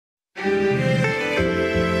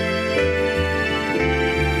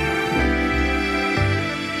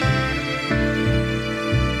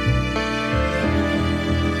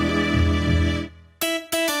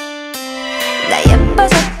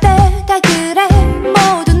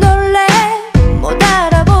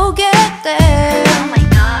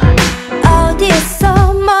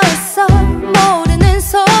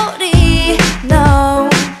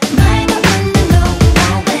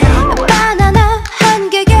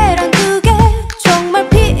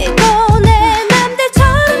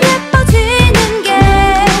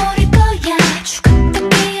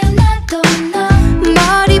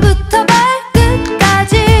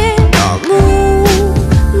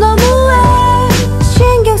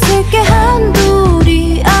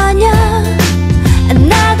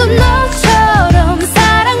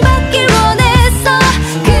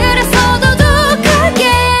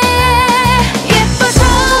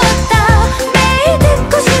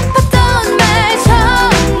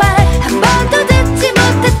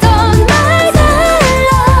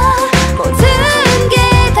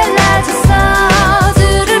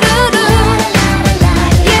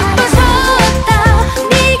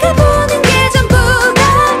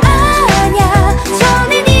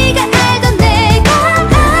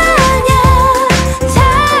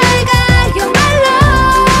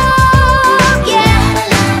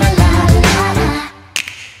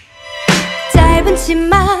하지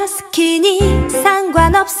마 스키니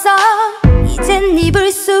상관없어 이젠 입을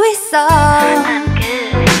수 있어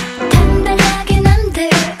당당하게 남들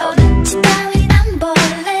오른치 따윈 안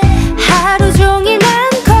볼래 하루 종일 난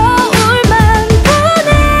거울만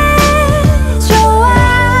보내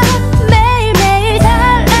좋아 매일매일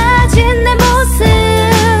달라진 내 모습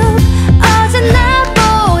어젠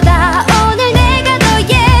나보다 오늘 내가 더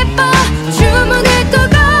예뻐 주문을 또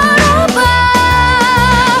걸어봐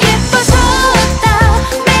예뻐졌다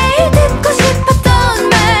매일 듣고 싶었던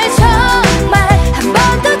말 정말 한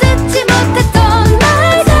번도 듣지 못했던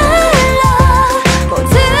말 달라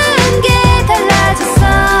모든 게 달라졌어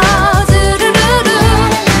두루루루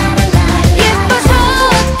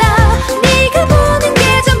예뻐졌다 네가 보는 게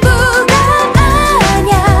전부가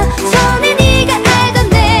아냐 전에 네가 알던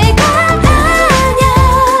내가 아냐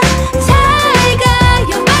잘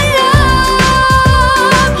가요 my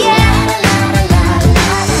love yeah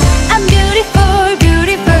I'm beautiful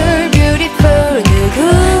beautiful beautiful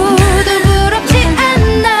누구도 부럽지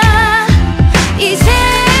않아 이젠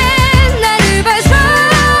나를 봐줘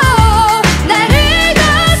나를 더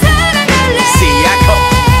사랑할래 시야코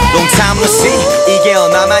long time no see 이게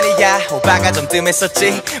얼마만이야 오빠가 좀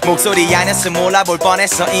뜸했었지 목소리 아니었으 몰라볼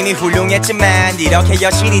뻔했어 이미 훌륭했지만 이렇게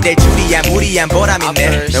여신이 될 줄이야 무리한 보람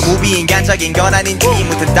있네 너무 비인간적인 건 아닌지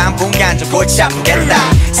묻은 당분간 좀 골치 아프겠다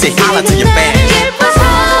Say hello to your fans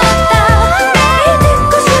예뻐졌다 매일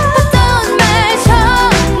듣고 싶었던 말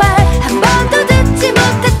정말 한 번도 듣지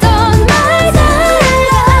못했던 말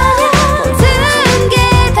달라 모든 게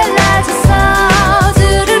달라졌어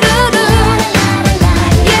두루루루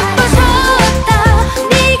예뻐졌다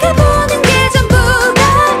네가 보는 게 전부가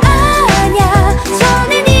아냐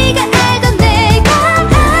전에 네가 알던 내가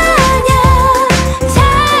아냐 잘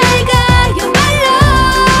가요 my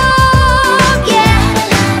love yeah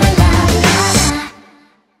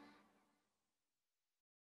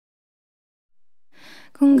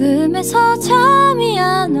궁금해서 잠이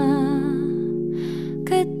안 와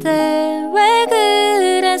그때 왜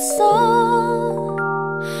그랬어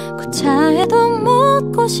고차에도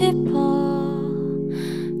묻고 싶어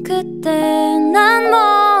그때 난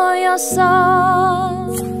뭐였어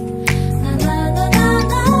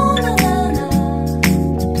나나나나나나나나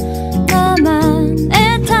나만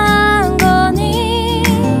애탄 거니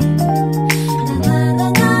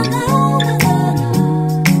나나나나나나나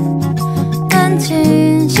난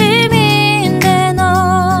진심인데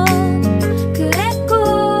넌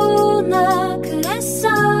그랬구나 그랬어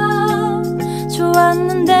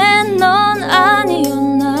좋았는데 넌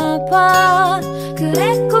아니었나 봐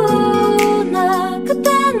그랬구나 그때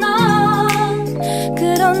넌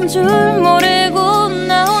그런 줄 모르고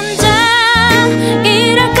나 혼자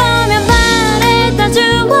이럴 거면 말해다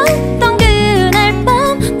주었던 그날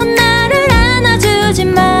밤 넌 나를 안아주지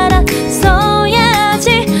말았어야지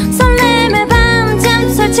설렘에 밤잠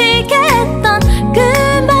설치게 했던 그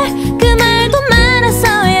말도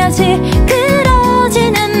말았어야지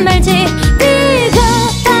그러지는 말지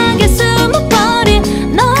비겁하게 숨어버린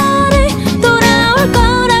너를 돌아올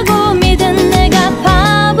거라고 믿은 내가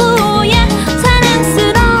바보야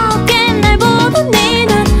사랑스럽게 날 보던 네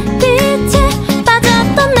눈빛에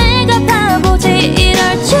빠졌던 내가 바보지 이럴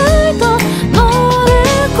줄도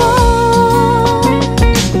모르고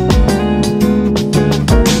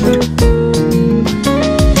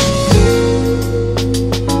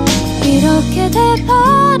이렇게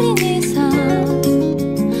돼버린 이상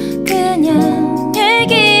그냥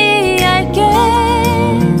얘기할게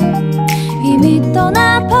이미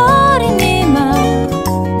떠나버린 이 맘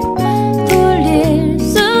돌릴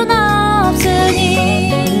순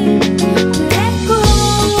없으니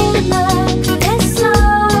그랬구나 그랬어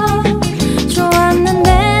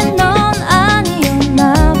좋았는데 넌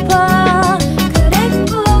아니었나 봐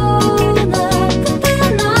그랬구나 그때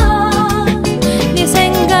넌네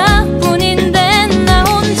생각뿐인데 나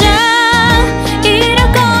혼자 이럴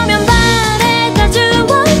거면 말해다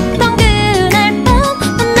주었던 그날 밤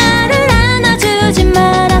넌 나를 안아주지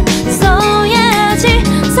말았어야지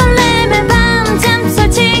설렘에 밤잠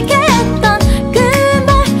설치게 했던 그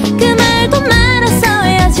말도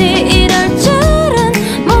말았어야지 이럴 줄은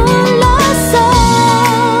몰랐어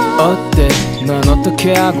어때 넌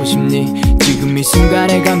어떻게 하고 싶니 지금 이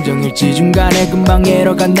순간의 감정일지 중간에 금방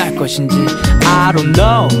애로가 날 것인지 I don't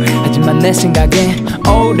know 하지만 내 생각엔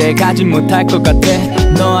오래 가지 못할 것 같아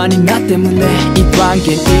너 아닌 나 때문에 이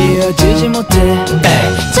관계는 이어지지 못해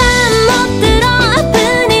잠 못 들어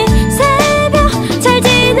아프니 새벽 잘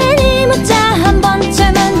지내니 문자 한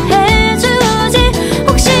번쯤은 해주지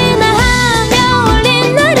혹시나 하며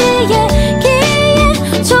올린 나를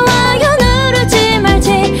얘기해 좋아요 누르지 말지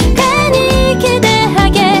괜히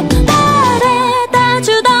기대하게 말해다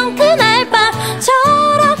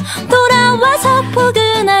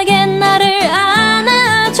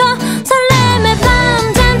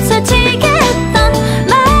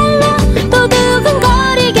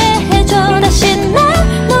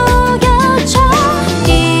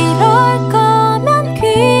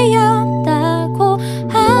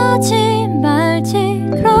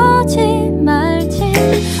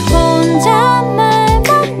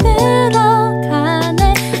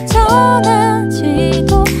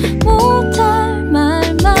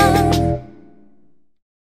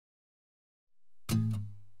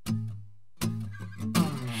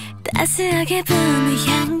따스하게 부는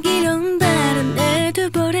향기로운 바람에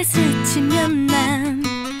두 볼에 스치면 난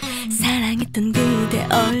사랑했던 그대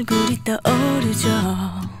얼굴이 떠오르죠.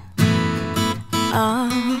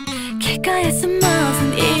 길가에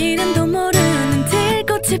숨어선 이름도 모르는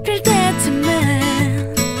들꽃이 필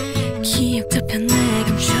때쯤에 기억 저편에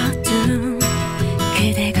감춰둔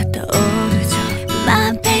그대가 떠오르죠.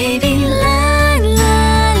 My baby la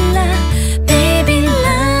la la, baby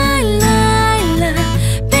la la la,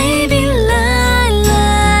 baby la la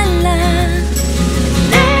la.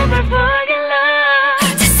 Never forget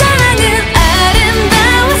love. 제 사랑은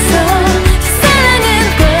아름다워서 제 사랑은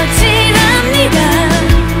꽃이랍니다.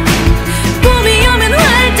 봄이 오면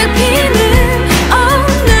활짝 피는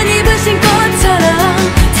눈이 부신 꽃처럼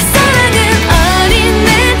제 사랑은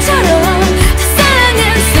어린애처럼 제 사랑은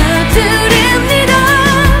서투릅니다.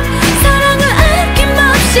 사랑을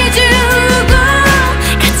아낌없이 주고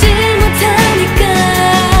갖질 못하니까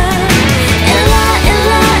일라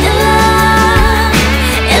일라 일라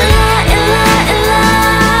일라 일라 일라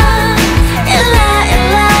일라 일라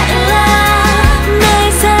일라 나의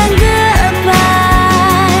산 goodbye.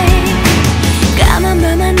 까만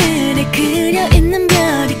밤하늘에 그려있는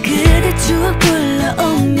별이 그대 추억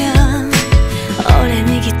불러오면 오랜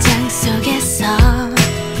일기장 속에서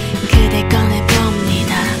그대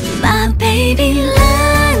꺼내봅니다. My baby la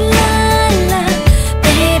la la,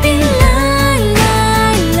 baby la la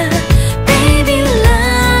la, baby la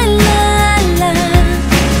la la.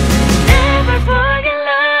 Never forget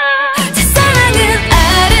love. 제 사랑은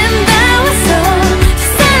아름다워서 제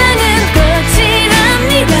사랑은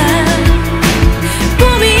꽃이랍니다.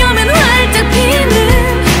 봄이 오면 활짝 피는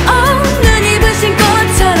눈이 부신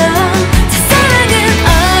꽃처럼 제 사랑은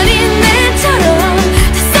어린애처럼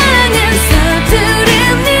제 사랑은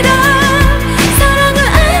서투릅니다. 사랑을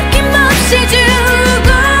아낌없이 주고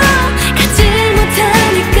갖질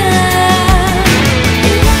못하니까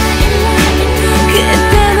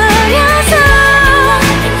그땐 어려서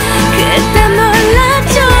그땐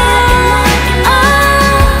몰랐죠.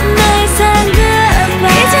 나의 산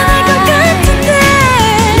goodbye. 이제 알 것 같은데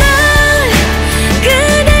널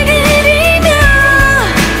그대 그리며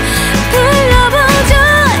불러보죠.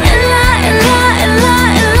 일라 일라 일라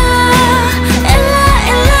일라 일라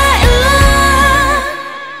일라 일라.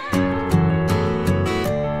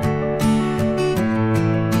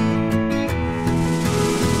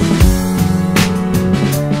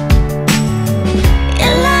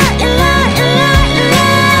 일라 일라 일라 일라.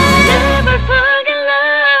 Never forget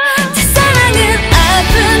love. 제 사랑은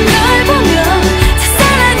아픈 널 보며 제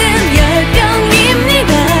사랑은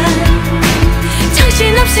열병입니다.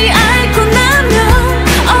 정신없이 앓고 나면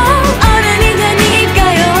어른이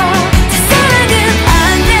되니까요. 제 사랑은 안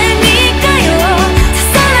되니까요. 제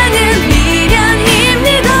사랑은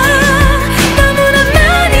미련입니다. 너무나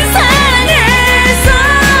많이 사랑해서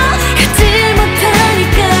갖질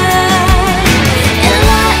못하니까 일라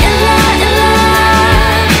일라 일라 일라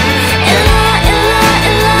일라 일라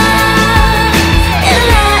일라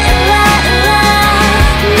일라 일라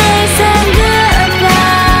나의 산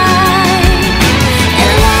goodbye.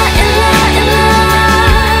 일라 일라 일라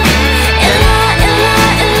일라 일라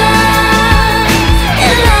일라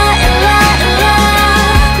일라 일라 일라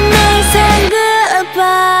나의 산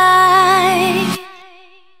goodbye.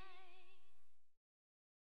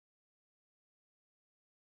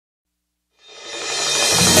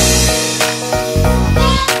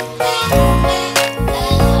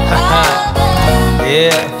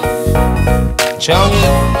 Yeah, 정이,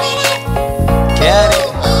 get it.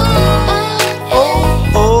 Oh,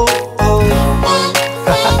 oh, oh.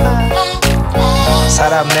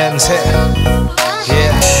 사람 냄새.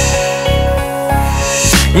 Yeah.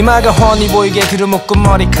 이마가 훤히 보이게 들어묶은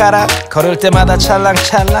머리카락 걸을 때마다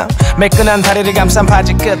찰랑찰랑 매끈한 다리를 감싼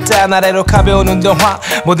바지 끝단 아래로 가벼운 운동화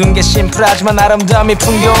모든 게 심플하지만 아름다움이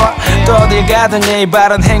풍겨와 또 어딜 가든 예의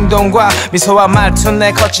바른 행동과 미소와 말투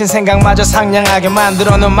내 거친 생각마저 상냥하게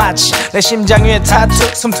만들어놓은 마치 내 심장 위에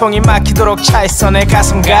타투 숨통이 막히도록 차있어 내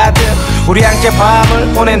가슴 가득 우리 함께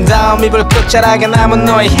밤을 보낸 다음 이불 끝자락에 남은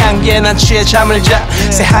너의 향기에 난 취해 잠을 자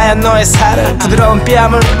새하얀 너의 살을 부드러운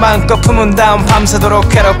뺨을 마음껏 품은 다음 밤새도록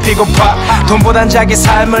괴롭히고파 돈보단 자기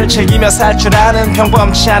삶을 즐기며 살 줄 아는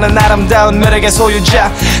평범치 않은 아름다운 매력의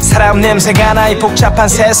소유자 사람 냄새가 나 이 복잡한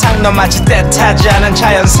세상 너 마치 때타지 않은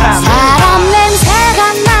자연산 사람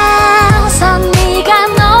냄새가 나서 네가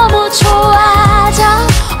너무 좋아져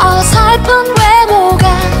어설픈 외모가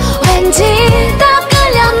왠지 더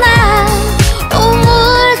끌려나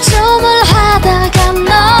우물쭈물하다가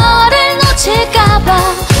너를 놓칠까봐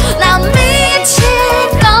난 미칠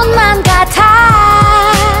것만 같아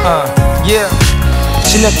yeah.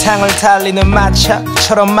 진흙탕을 달리는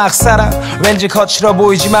마차처럼 막 살아. 왠지 거칠어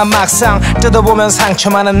보이지만 막상 뜯어보면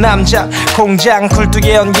상처 많은 남자. 공장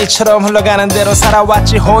굴뚝의 연기처럼 흘러가는 대로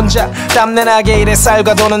살아왔지 혼자. 땀내나게 일에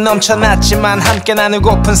쌀과 돈은 넘쳐났지만 함께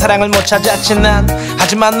나누고픈 사랑을 못 찾았지 난.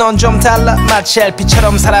 하지만 넌 좀 달라. 마치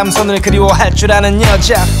LP처럼 사람 손을 그리워할 줄 아는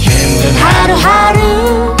여자. 힘든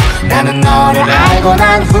하루하루 나는 너를 알고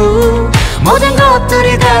난 후 모든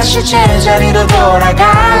것들이 다시 제자리로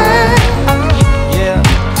돌아가.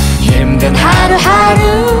 힘든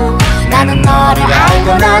하루하루 나는 너를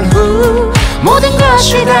알고 난 후 모든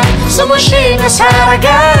것이 다 숨을 쉬며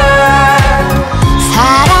살아가.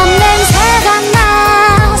 사람 냄새가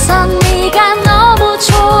나서 네가 너무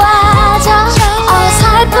좋아져.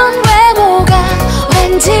 어설픈 외모가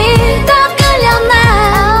왠지 더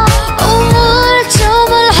끌려나.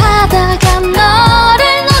 우물쭈물하다가 너를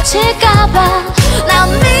놓칠까봐 난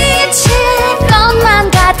미칠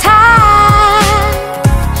것만 같아.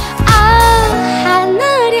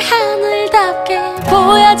 하늘이 하늘답게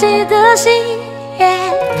보여지듯이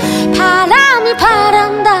바람이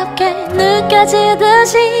바람답게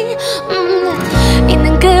느껴지듯이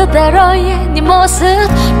있는 그대로의 네 모습,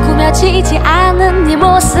 꾸며지지 않은 네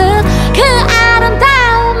모습, 그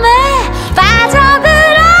아름다움에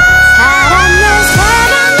빠져들어. 사람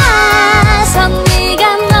냄새가 나서 네가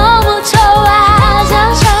너무 좋아져.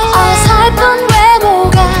 어설픈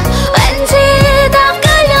외모가 왠지 더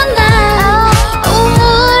끌려나.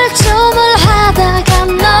 우물쭈물하다가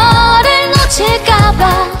너를 놓칠까봐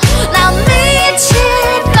난 미칠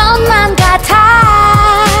것만 같아.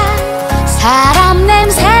 사람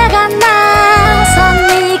냄새가 나서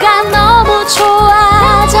네가 너무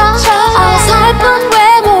좋아져. 어설픈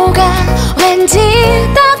외모가 왠지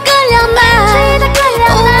더 끌려나.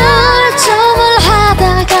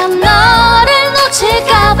 우물쭈물하다가 너를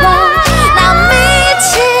놓칠까봐 난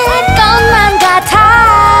미칠 것만 같아.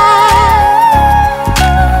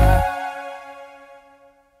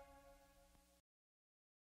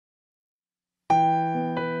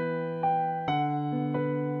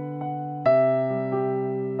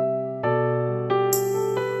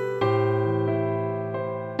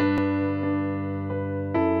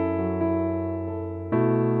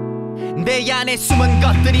 내 안에 숨은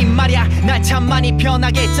것들이 말야 날 참 많이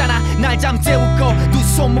변하게 했잖아. 날 잠재우고 두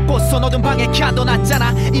손 묶고서 어두운 방에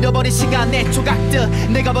가둬놨잖아. 잃어버린 시간의 조각들,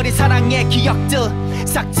 내가 버린 사랑의 기억들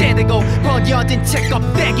삭제되고 버려진 채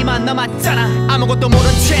껍데기만 남았잖아. 아무것도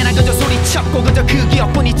모른 채 난 그저 소리쳤고 그저 그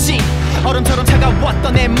기억뿐이지. 얼음처럼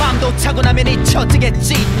차가웠던 내 맘도 차고 나면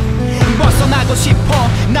잊혀지겠지. 벗어나고 싶어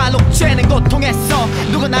날 옥죄는 고통에서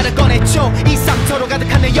누가 나를 꺼내줘. 이 상처로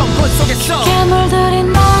가득한 내 영혼 속에서 깊게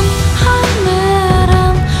물들인 밤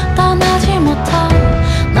하늘은 떠나지 못한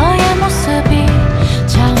너의 모습이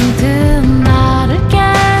잠든 나를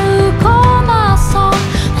깨우고 나서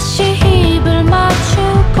다시 입을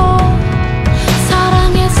맞추고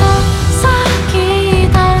사랑에서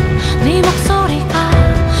사귀던 네 목소리가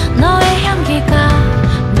너의 향기가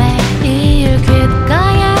매일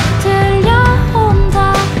귓가에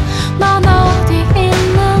들려온다. 넌 어디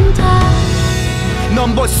있는데.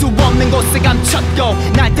 넌 볼 수 없는 곳에 감췄고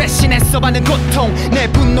날 대신해서 받는 고통. 내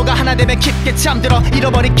분노가 하나 되면 깊게 잠들어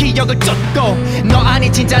잃어버린 기억을 쫓고. 너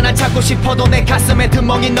아니 진짜 날 찾고 싶어도 내 가슴에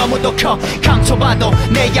드멍이 너무도 커. 감춰봐도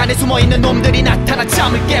내 안에 숨어있는 놈들이 나타나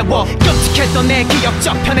잠을 깨워. 끔찍했던 내 기억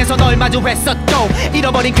저편에서 널 마주했었고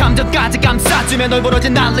잃어버린 감정까지 감싸주며 널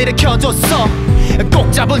부러진 날 일으켜줬어.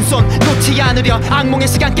 꼭 잡은 손 놓지 않으려 악몽의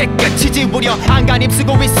시간 깨끗이 지우려 안간힘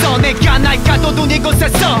쓰고 있어. 내가 날 가둬둔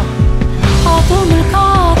이곳에서 어둠을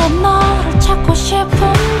걸어 너를 찾고 싶은데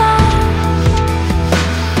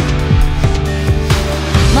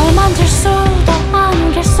널 만질 수도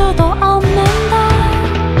안길 수도 없는데.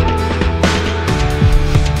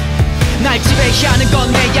 날 지배하는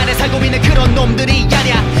건 내 안에 살고 있는 그런 놈들이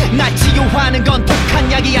아냐. 날 치유하는 건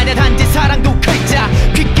독한 약이 아냐. 단지 사랑도 글자.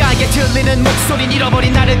 귓가에 들리는 목소린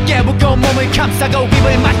잃어버린 나를 깨우고 몸을 감싸고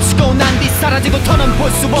입을 맞추고 난 뒤 사라지고 더는 볼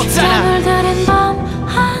수 없잖아. 물들인 밤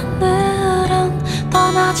하늘은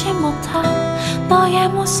떠나지 못한 너의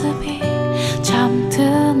모습이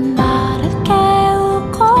잠든 나를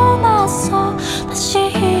깨우고 나서 다시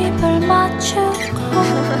입을 맞추고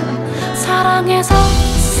사랑에서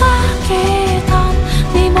사귀던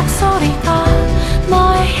네 목소리가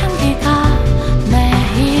너의 향기가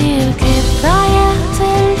매일 귓가에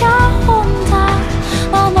들려온다.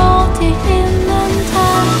 넌 어디 있는데.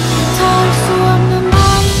 닿을 수 없는 밤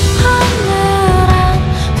하늘엔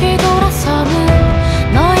뒤돌아서는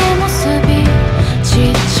너의 모습이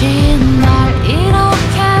지친 날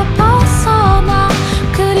이렇게 벗어나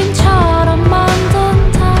그림처럼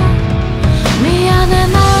만든다. 미안해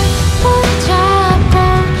날 붙잡고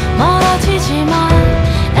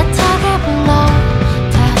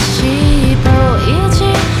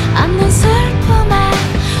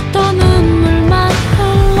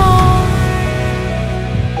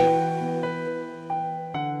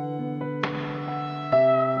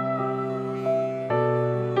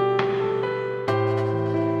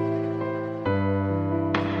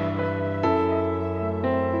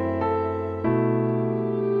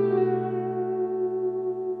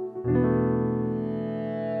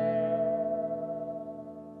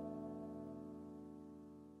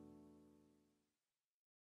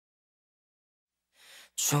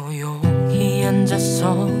조용히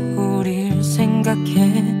앉아서 우릴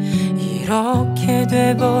생각해. 이렇게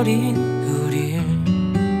돼버린 우릴.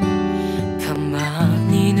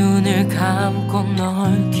 가만히 눈을 감고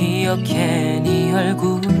널 기억해. 네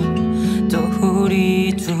얼굴 또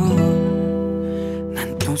우리 둘.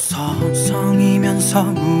 난 또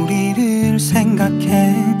서성이면서 우리를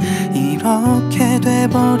생각해. 이렇게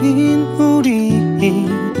돼버린 우리.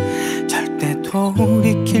 절대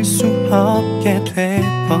돌이킬 수 없게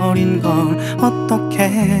돼버린 걸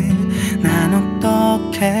어떡해. 난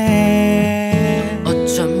어떡해.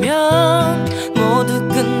 어쩌면 모두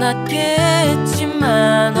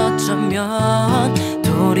끝났겠지만 어쩌면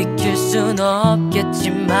돌이킬 순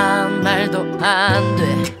없겠지만 말도 안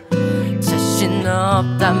돼. 자신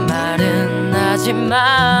없단 말은 하지만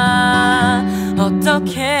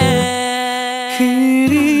어떡해.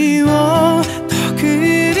 그리워 더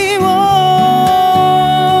그리워.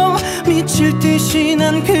 미칠 듯이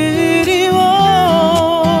난 그리워.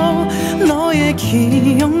 너의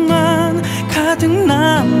기억만 가득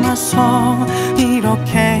남아서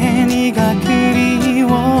이렇게 네가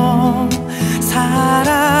그리워.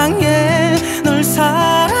 사랑해 널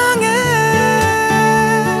사랑해.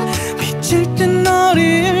 미칠 듯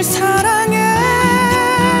너를 사랑해.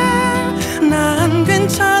 난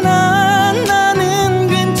괜찮아 나는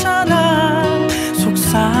괜찮아.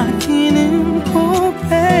 속삭이는 고백.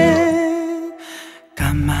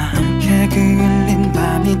 까맣게 그을린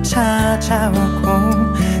밤이 찾아오고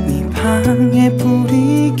네 방에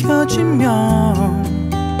불이 켜지면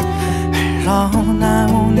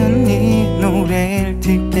흘러나오는 네 노래를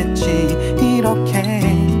듣겠지. 이렇게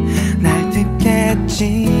날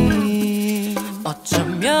듣겠지.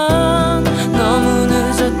 어쩌면 너무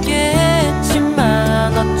늦었겠지만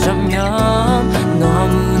어쩌면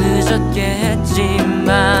너무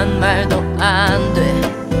늦었겠지만 말도 안 돼.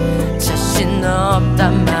 자신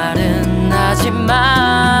없단 말은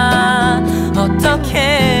하지만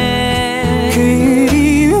어떡해.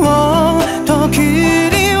 그리워 더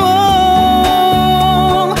그리워.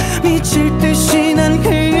 미칠 듯이 난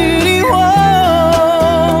그리워.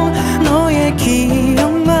 너의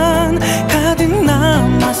기억만 가득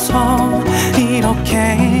남아서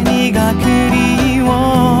이렇게 네가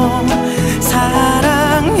그리워.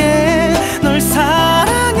 사랑해 널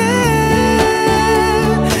사랑해.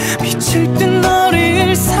 미칠 듯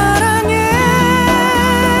너를 사랑해.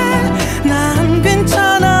 난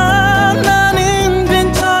괜찮아 나는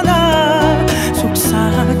괜찮아.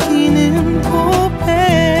 속삭이는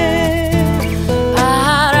고백.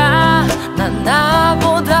 알아 난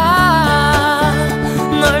나보다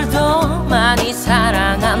널 더 많이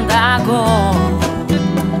사랑한다고.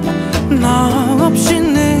 너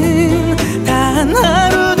없이는 단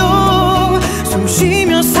하루도 숨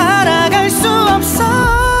쉬며 살아갈 수 없어.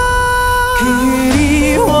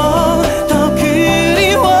 그리워 더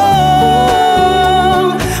그리워.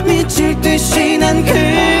 미칠 듯이 난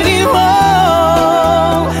그리워.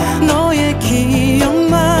 너의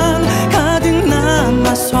기억만 가득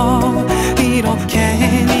남아서 이렇게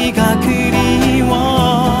네가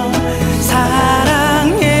그리워.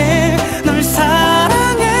 사랑해 널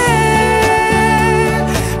사랑해.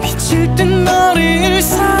 미칠 듯 너를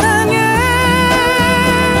사랑해.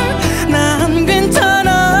 난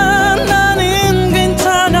괜찮아 나는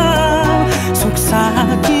괜찮아.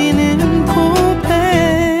 속삭이는 고백.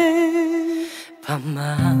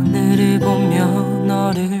 밤하늘을 보며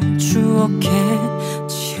너를 추억해.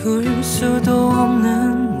 지울 수도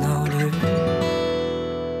없는 너를.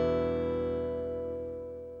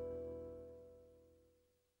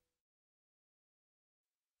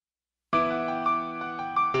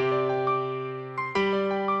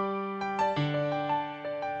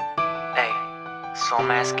 Hey, so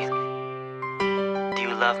I'm asking, do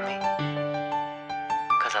you love me?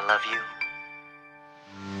 Cause I love you.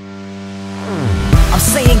 I'm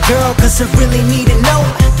saying girl cause I really need to know.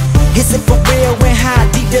 Is it for real and how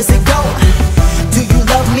deep does it go? Do you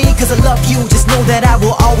love me cause I love you? Just know that I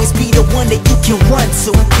will always be the one that you can run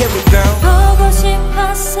to. Hear me girl. 보고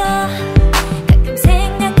싶었어. 가끔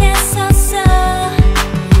생각했었어.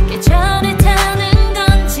 계절을 타는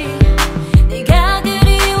건지 네가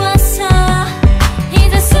그리웠어.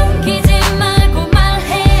 이제 숨기지 말고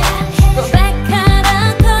말해.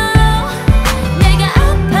 고백하라고. 내가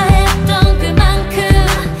아파했던 그만큼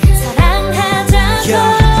사랑하자고.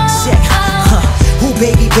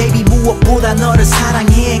 Baby baby 무엇보다 너를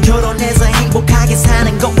사랑해. 결혼해서 행복하게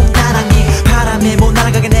사는 것 꼭 나랑해. 바람에 못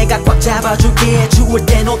날아가게 내가 꽉 잡아줄게. 추울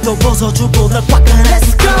땐 옷도 벗어주고 널 꽉 안아.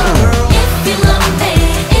 Let's go girl. If you love me,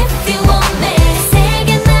 if you want me,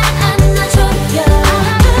 세게 날 안아줘요.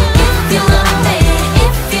 If you love me,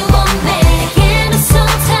 if you want me, 내게는 손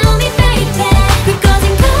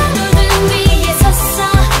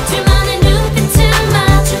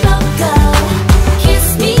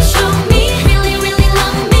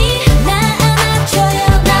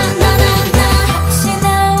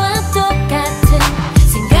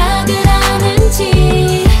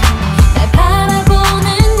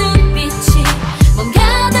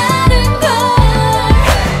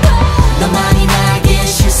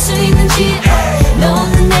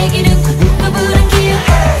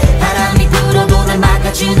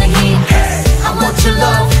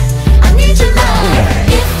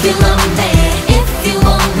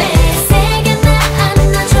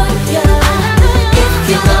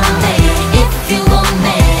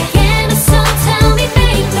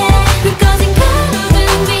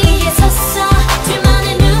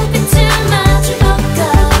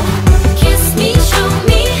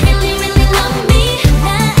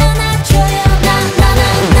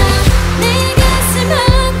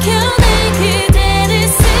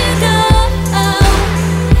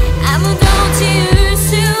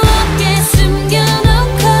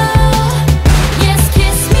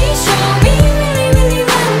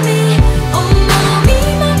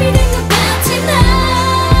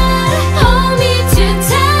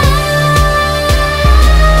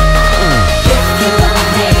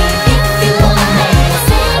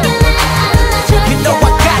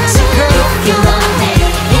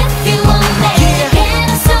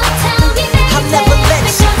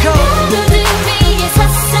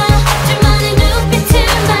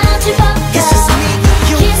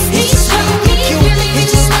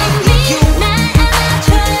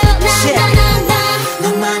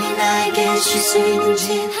있는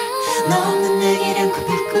집 너 없는 내게는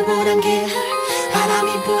꾸불꾸불한 길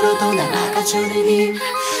바람이 불어도 날 막아주는 힘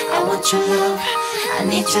I want your love, I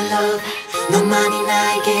need your love 너만이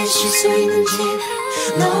나에게 쉴 수 있는 집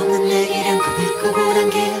너 없는 내게는 꾸불꾸불한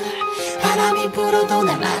길 바람이 불어도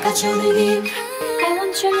날 막아주는 힘 I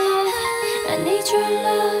want your love, I need your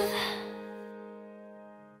love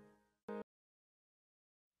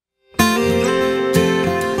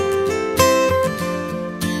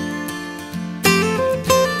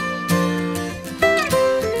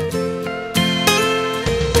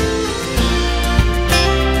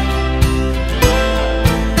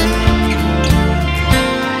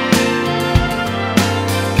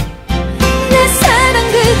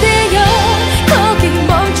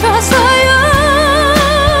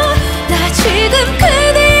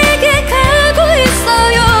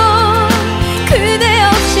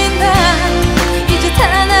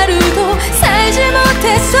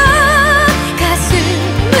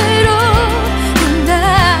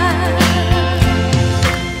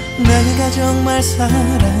정말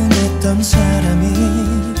사랑했던 사람이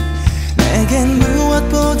내겐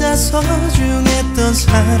무엇보다 소중했던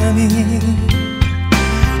사람이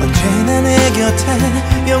언제나 내 곁에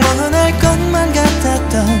영원할 것만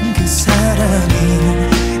같았던 그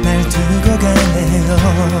사람이 날 두고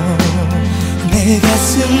가네요 내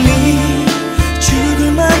가슴이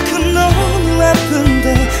죽을 만큼 너무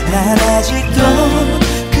아픈데 난 아직도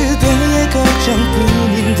그대의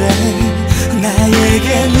걱정뿐인데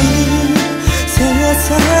나에게는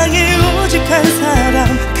세상에 오직 한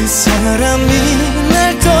사람 그 사람이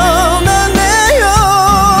날 떠나네요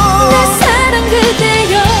내 사랑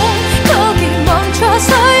그대여 거기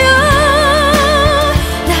멈춰서요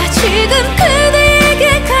나 지금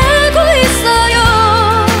그대에게 가고 있어요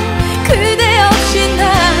그대 없이 난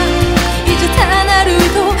이제 단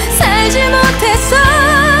하루도 살지 못했어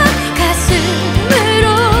가슴으로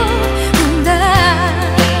운다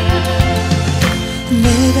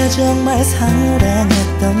내가 정말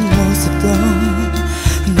사랑했던 모습도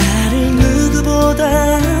나를 누구보다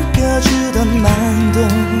아껴주던 마음도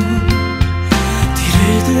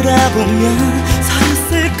뒤를 돌아보면 서 있을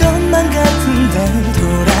것만 같은데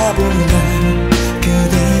돌아보면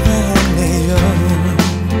그대가 없네요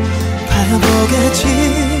바보같이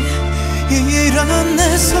이런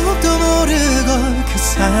내 속도 모르고 그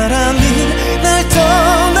사람이 날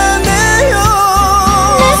떠나네요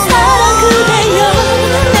내 사랑 그대여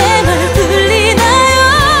내 말 들리나요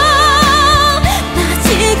나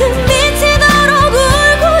지금 미치도록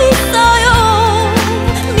울고 있어요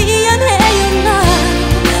미안해요 나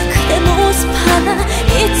그대 모습 하나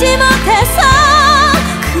잊지 못해서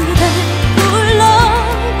그대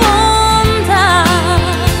불러본다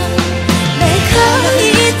내가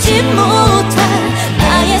잊지 못할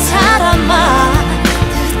나의 사람아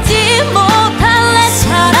듣지 못할 내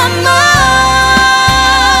사람아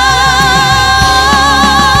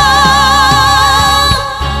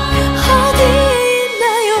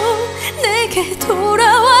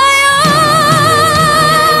돌아와요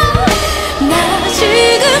나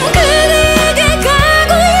지금 그대에게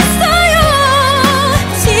가고 있어요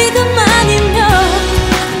지금 아니면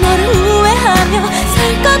너를 후회하며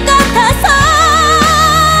살 것 같아서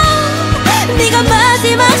네가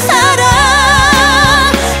마지막 사랑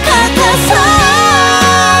같아서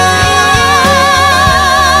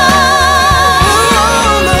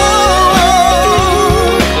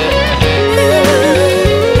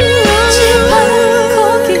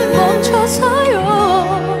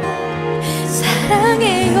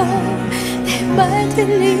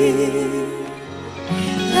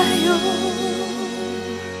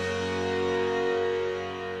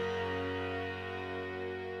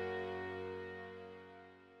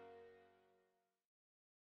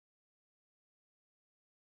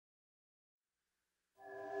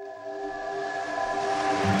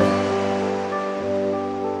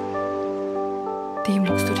네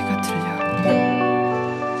목소리가 들려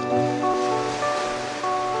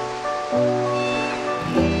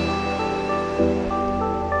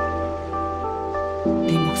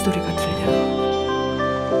네 목소리가 들려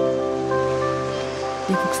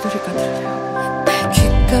네 목소리가 들려 내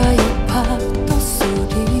귓가에 파도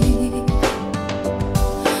소리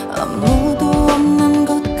아무도 없는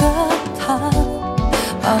것 같아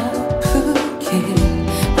아프게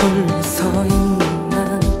홀로 서 있는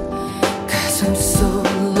난 가슴 속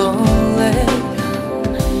lonely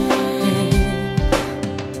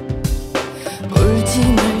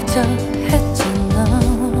울지 말자 했잖아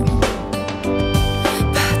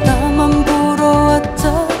바다만 보러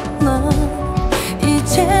왔잖아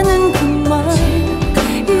이제는 그만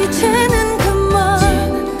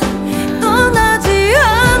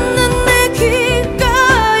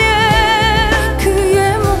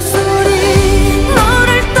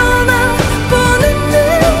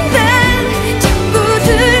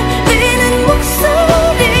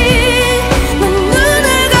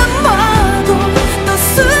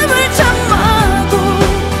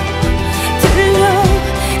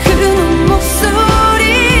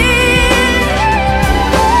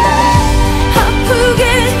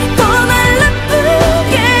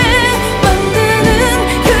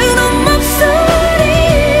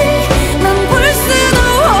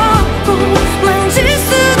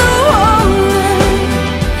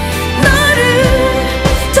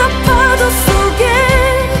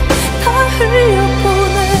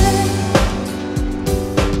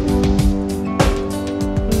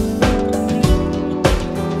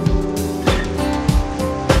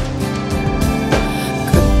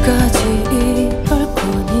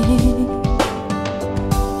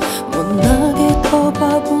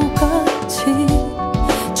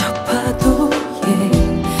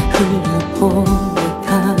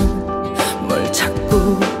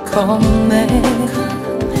건네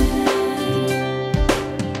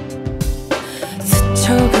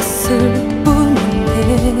스쳐갔을 뿐인데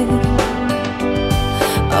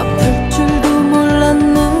아플 줄도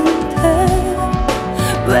몰랐는데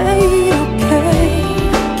왜 이렇게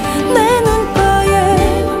내 눈가에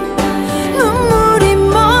눈물이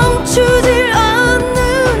멈추질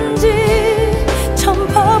않는지 참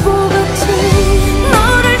바보같이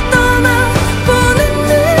너를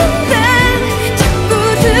떠나보냈는데 자꾸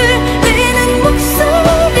들리는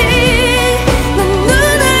목소리 난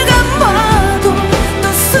눈을 감아도 또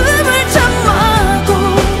숨을 참아도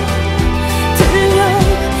들려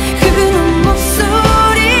그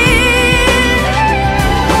목소리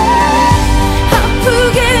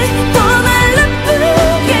아프게 더 날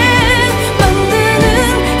나쁘게 만드는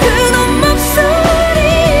그놈 목소리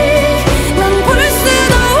난 볼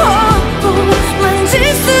수도 없고 만질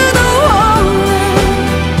수도 없는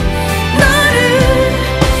너를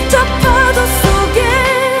저 파도 속에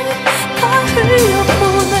다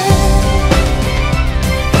흘려보내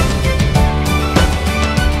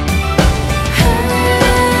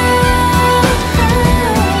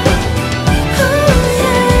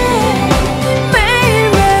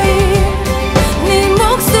매일매일 네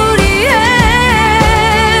목소리에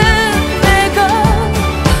내가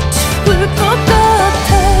죽을 것 같아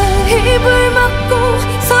입을 막고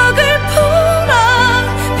서글퍼라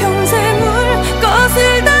평생을 것을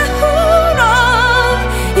다 울어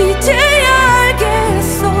이제야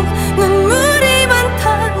알겠어 눈물이 많단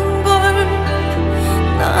걸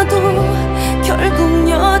나도 결국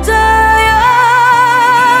여자야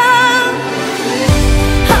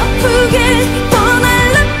아프게 더 날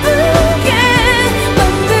나쁘게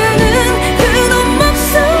만드는 그놈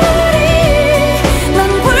목소리 난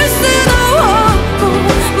볼 수도 없고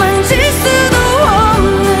만질 수도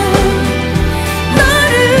없는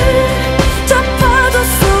너를 저 파도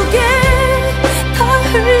속에 다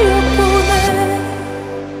흘려보내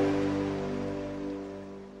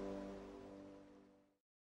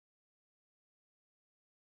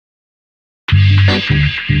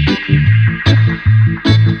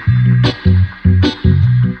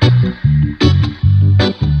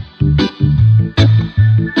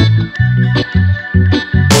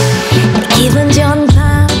기분 좋은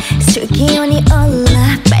밤 술 기운이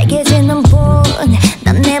올라 빨개지는 본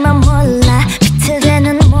난 내맘 몰라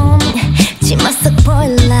비틀대는 몸 치마 속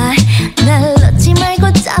보일라 날 놓지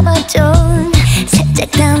말고 잡아줘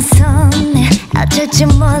살짝 단손 어쩔 줄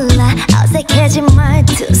몰라 어색해진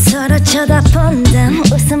말투 서로 쳐다본다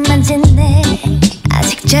웃음만 짓네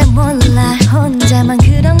아직 잘 몰라 혼자만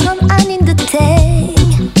그런 건 아닌 듯해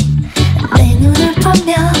내 눈을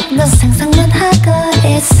보며 너 상상만 하고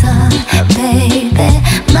있어 baby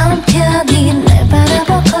마음 편히 날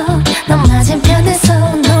바라보고 너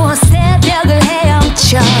맞은편에서 누워 새벽을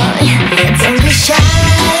헤엄쳐 Don't be shy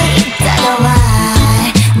다가와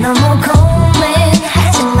너무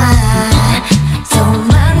고민하지 마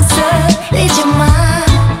소망스리지 마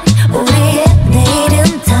우리의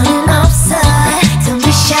내일은 더는 없어 Don't be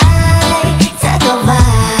shy 다가와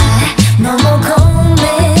너무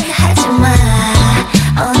고민하지 마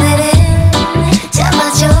오늘은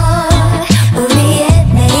잡아줘 우리의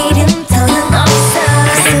내일은 더는 없어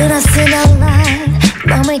쓰러쓰러 날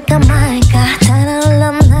넘을까 말까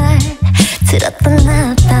달아올라 날 들었던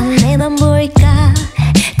나다 내 맘 보일까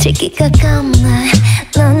들기가 겁나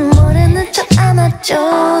넌 모르는 척 안아줘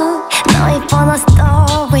너의 번호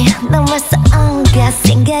스토리 넌 벌써 엉겨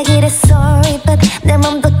생각이 이래 sorry but 내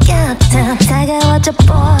맘도 같아 다가와줘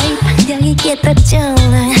boy 반격이게 더 좋아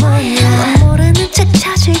넌 모르는 척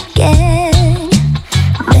쳐줄게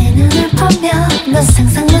내 눈을 보며 넌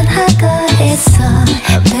상상만 하고 있어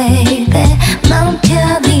baby 마음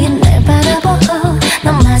편히 날 바라보고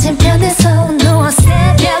넌 맞은편에서 누워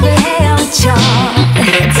새벽을 헤엄쳐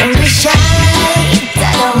Don't be shy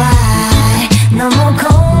다가와 너무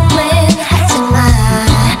고민하지 마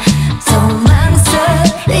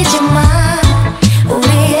소망스리지 마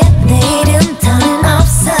우리의 내일은 더는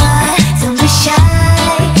없어 Don't be shy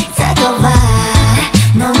다가와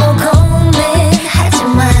너무 고민하지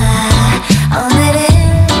마 오늘은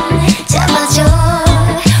잡아줘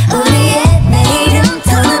우리의 내일은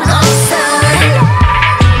더는 없어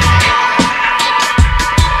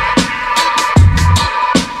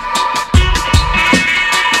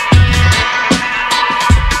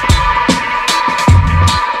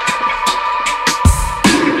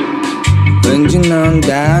왠지 넌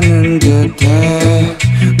닿는 듯해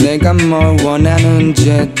내가 뭘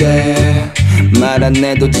원하는지 때 말 안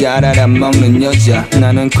해도 잘 알아먹는 여자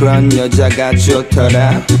나는 그런 여자가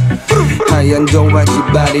좋더라 하얀 도화지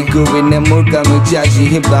발이 그리 내 물감을 짜지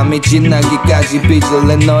이 밤이 지나기까지 빚을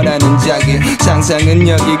내 너라는 자기 상상은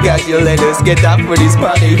여기까지 Let us get up for this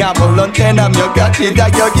party 물론 대남여까지 다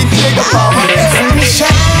여기 찍어봐 Don't be shy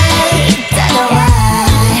따라와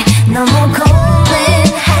너무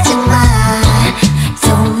고민하지 마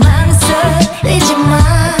좀 망설이지 마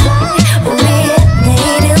우리의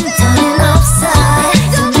내일은 더는 없어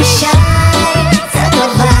Don't be shy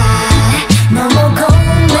다가와 너무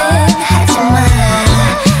고민하지 마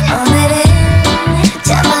오늘은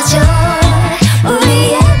잡아줘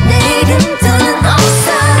우리의 내일은 더는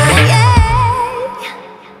없어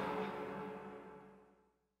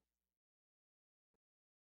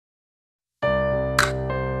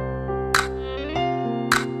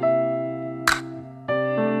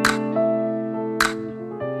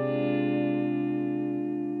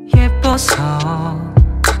예뻐서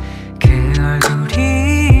그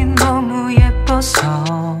얼굴이 너무 예뻐서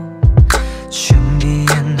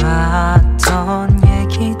준비해놨던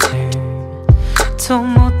얘기들 또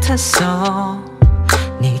못했어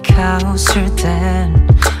네가 웃을 땐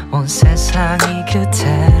온 세상이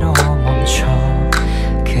그대로 멈춰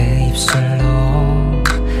그 입술로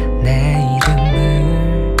내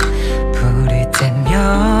이름을 부를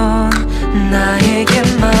때면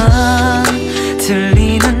나에게만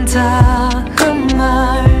들리는 다음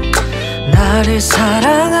말 나를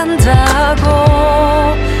사랑한다고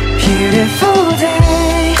Beautiful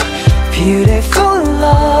day, beautiful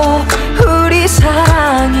love 우리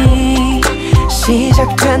사랑이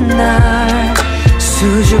시작된 날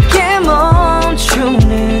수줍게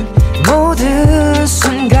멈추는 모든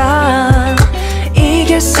순간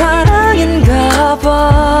이게 사랑인가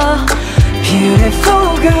봐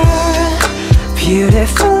Beautiful girl,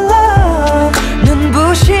 beautiful love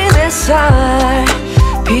눈부신 햇살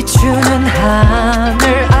비추는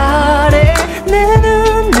하늘 아래 내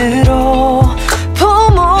눈으로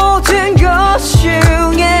본 모든 것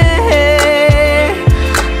중에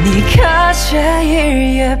네가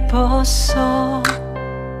제일 예뻤어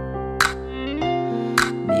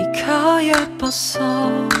네가 예뻤어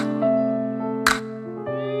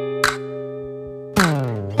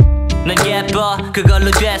넌 예뻐 그걸로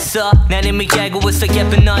됐어 난 이미 알고 있어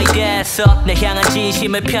예쁜 너에 대해서 내 향한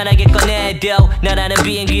진심을 편하게 꺼내도 너라는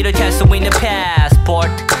비행기를 탈 수 있는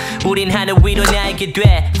passport 우린 하늘 위로 날게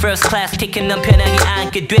돼 First class ticket 넌 편하게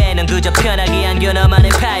앉게 돼 넌 그저 편하게 안겨 너만의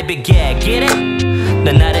private jet Get it?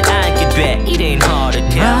 넌 나를 안게 돼 It ain't hard to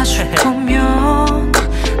tell 마주보면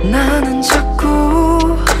나는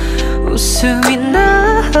자꾸 웃음이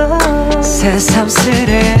나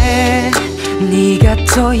새삼스레 네가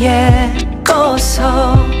더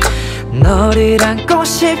예뻐서 너를 안고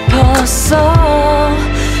싶었어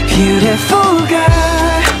Beautiful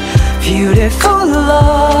girl, beautiful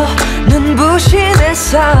love 눈부신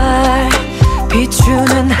햇살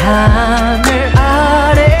비추는 하늘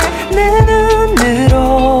아래 내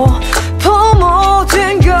눈으로 본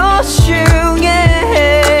모든 것 중에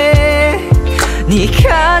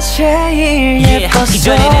네가 제일 예뻤어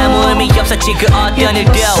이전엔 아무 의미 없었지 그 어떤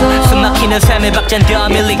일도 숨막히는 삶의 박잔 더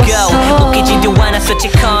밀리고 웃기지도 않았었지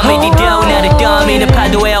코미디도 나를 떠미는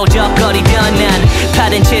파도에 어적거리던 난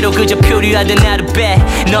파된 채로 그저 표류하던 하루 배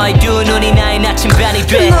너의 두 눈이 나의 나침반이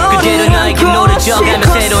돼 그대로 너에게 노려져가며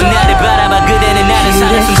새로운 나를 바라봐 그대는 나를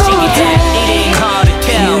사랑 숨쉬게 해 It ain't hard to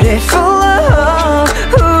tell Beautiful love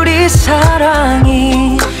우리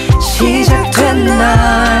사랑이 시작된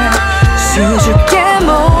날 수줍게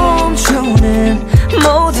멈추는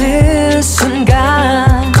모든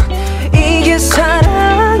순간 이게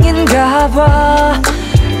사랑인가 봐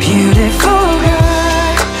Beautiful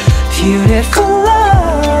girl, beautiful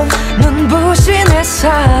love 눈부신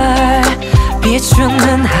햇살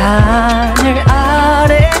비추는 하늘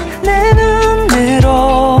아래 내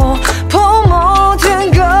눈으로 본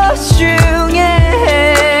모든 것 중에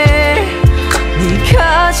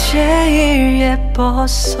네가 제일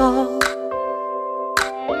예뻤어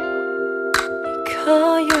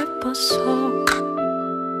네가 예뻤어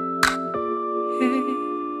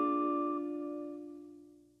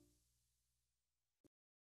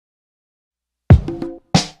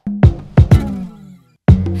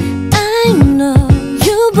I know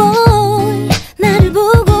you boy 나를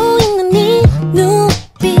보고 있는 네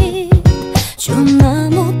눈빛 좀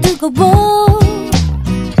너무 뜨거워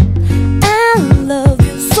I love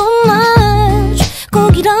you so much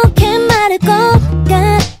꼭 이렇게 말할 것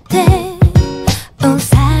같아 Oh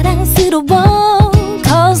사랑스러워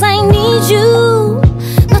Cause I need you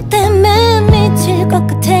너 때문에 미칠 것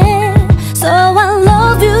같아 So I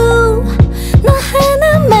love you 너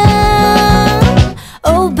하나만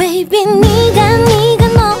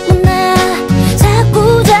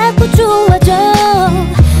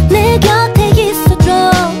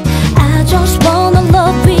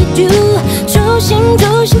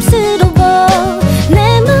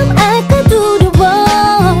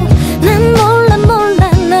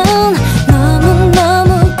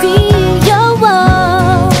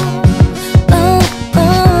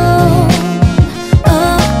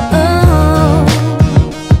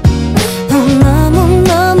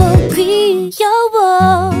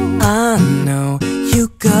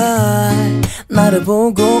나를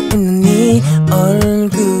보고 있는 네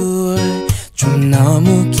얼굴 좀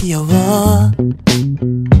너무 귀여워.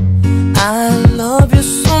 I love you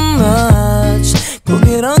so much. 꼭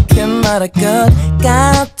이렇게 말할 것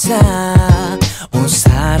같아. 오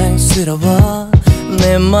사랑스러워.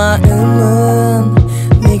 내 마음은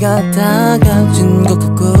네가 다 가진 것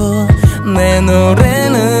같고 내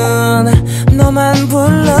노래는 너만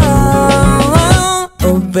불러.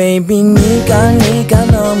 Oh baby 네가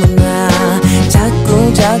너무나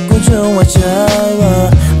자꾸 좋아져.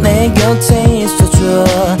 내 곁에 있어줘.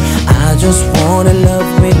 I just wanna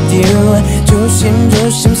love with you.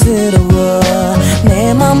 조심스러워.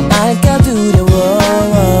 내 맘 알까 두려워.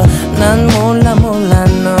 난 몰라 넌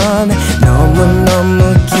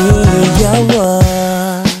너무 귀여워.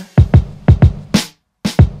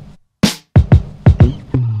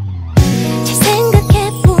 잘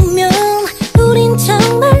생각해보면 우린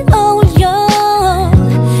정말 어울려.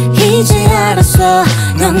 이제 알았어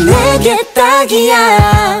넌 내게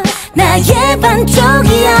딱이야. 나의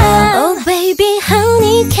반쪽이야. Oh baby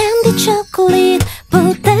honey candy chocolate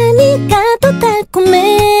보다 네가 더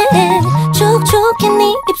달콤해. 촉촉해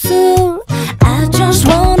네 입술. I just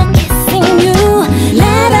wanna kissing you.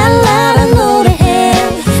 라라라라 노래해.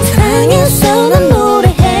 사랑해서 난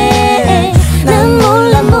노래해. 난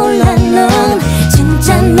몰라 넌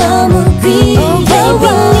진짜 너무 귀여워. Oh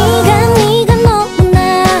baby 네가 너무나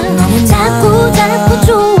자꾸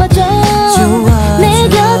좋아져. 내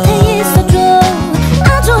곁에 있어줘. I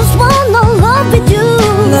just wanna love with you.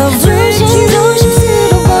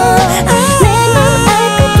 조심스러워. 내 맘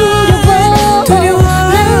알까 두려워. 난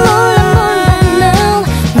몰라 넌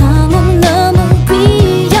너무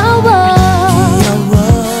귀여워. 넌 너무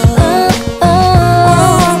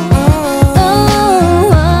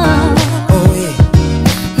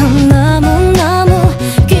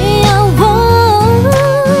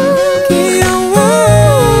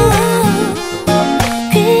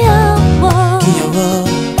귀여워.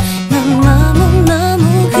 넌 너무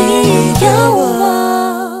귀여워.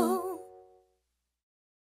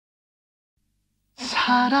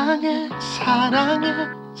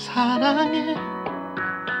 사랑해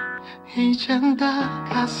이젠 다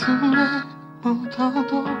가슴에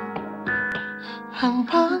묻어도 한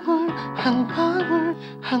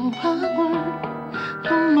방울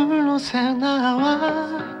눈물로 새나와.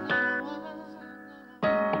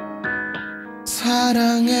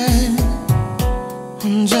 사랑해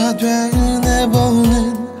혼자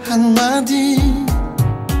되뇌보는 한마디.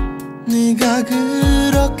 네가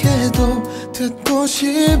그렇게도 듣고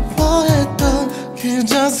싶어 했던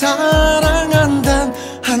그저 사랑한단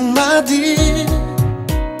한마디.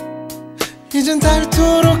 이젠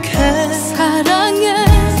닳도록 해. 사랑해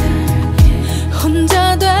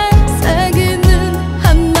혼자 되새기는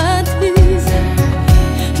한마디.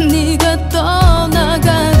 네가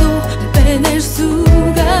떠나가도 빼낼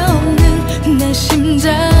수가 없는 내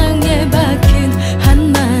심장에 박힌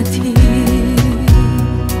한마디.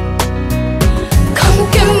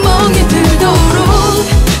 검게 멍이 들도록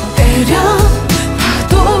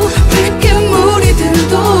때려봐도 붉게 물이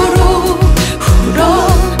들도록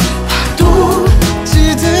울어봐도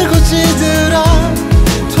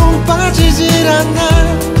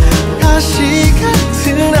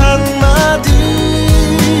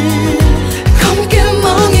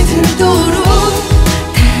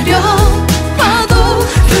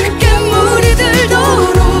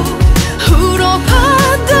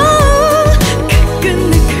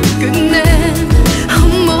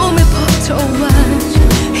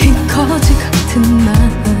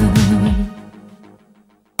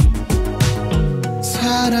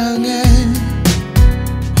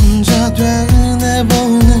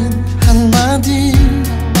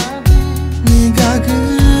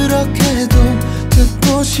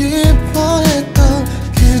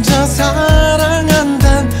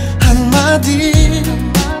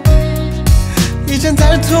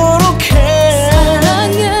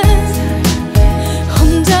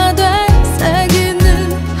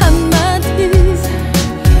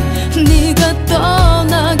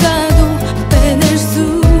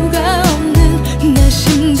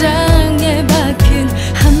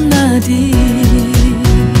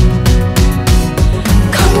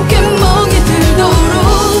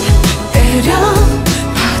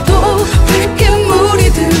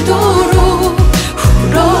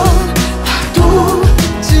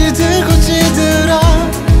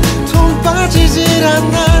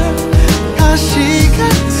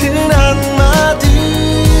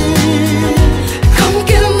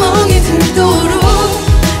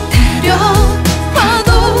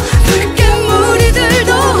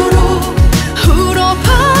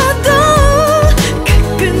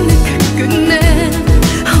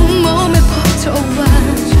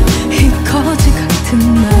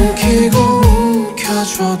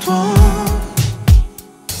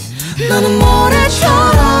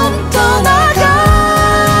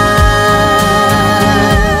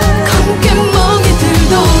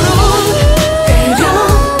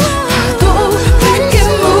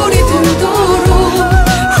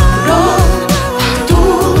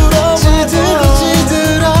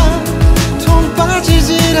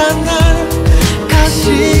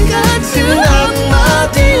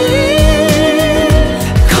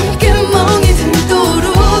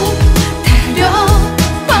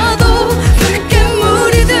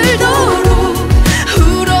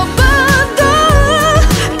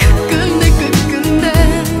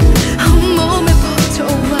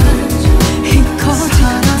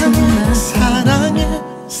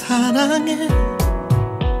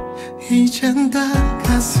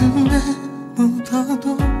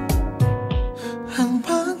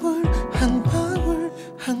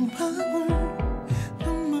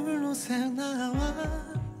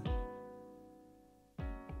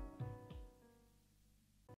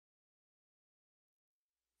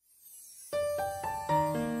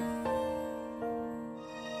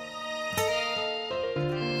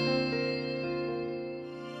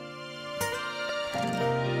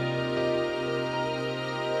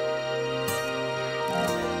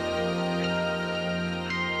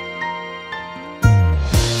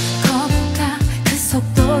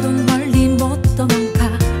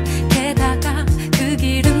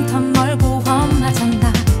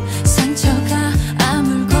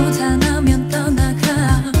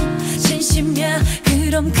잊으면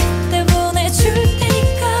그럼 그때 보내줄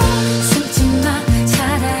테니까. 숨지마,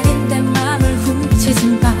 차라리 내 맘을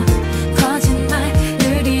훔치지마. 거짓말,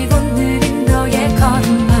 느리고 느린 너의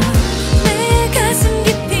걸음마. 내 가슴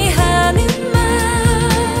깊이 하는 말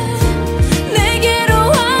내게로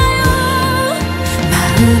와요.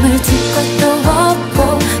 마음을 들 것도 없고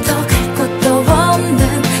더 갈 것도 없는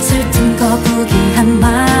슬픈 거북이한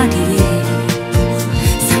말이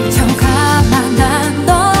상처가 많아. 너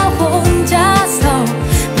혼자서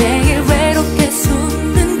매일 외롭게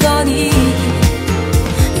숨는 거니.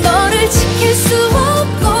 너를 지킬 수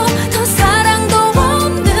없고 더 사랑도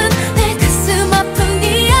없는 내 가슴 아픈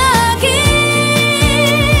이야기.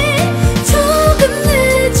 조금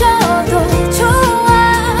늦어도 좋아.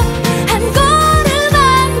 한 걸음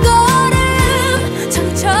한 걸음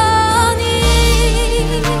천천히.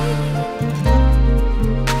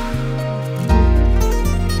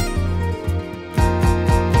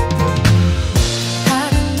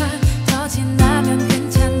 하루만 더 지나면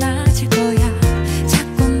괜찮아질 거야.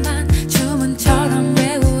 자꾸만 주문처럼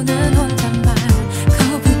외우는 혼잣말.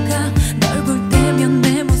 거부가 널 볼 때면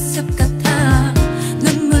내 모습 같아.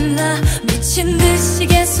 눈물 나 미친 듯이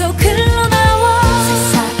계속 흘러나와.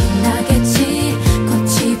 새싹이 나겠지,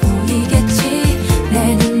 꽃이 보이겠지.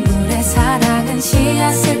 내 눈물에 사랑은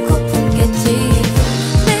씨앗을 곧 품겠지.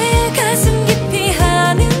 내 가슴 깊이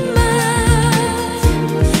하는 말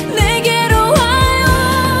내게로 와요.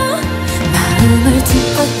 마음을 들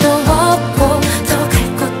것도 없고 더 갈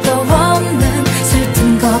것도 없는 슬픈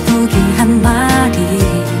거북이한 말이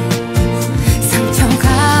상처가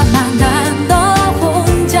많아. 너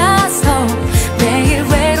혼자서 매일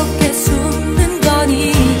외롭게 숨는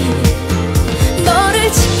거니.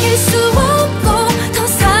 너를 지킬 수 없고 더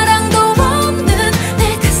사랑도 없는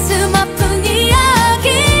내 가슴 아픈 이야기.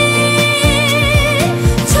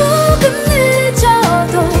 조금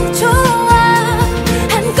늦어도 좋아.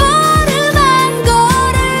 한 걸음 한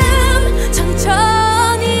걸음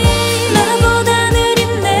천천히. 나보다 느린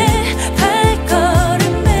내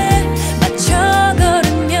발걸음에 맞춰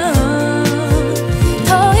걸으면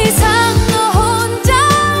더 이상 너 혼자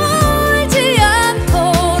울지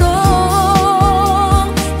않도록.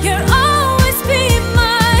 You'll always be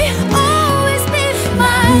mine, always be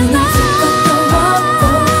mine. 마음을 줄 것도 없고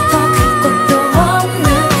더 갈 것도 없는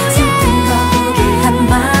슬픈 거북이한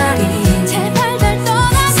말이 제발 날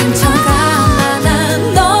떠나. 상처가 많아.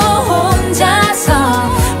 너 혼자서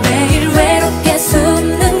매일 외롭게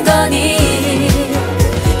숨는 거니.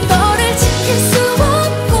 너를 지킬 수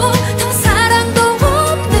없고 더 사랑도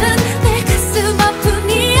없는 내 가슴 아픈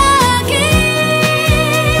이야기.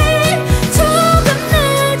 조금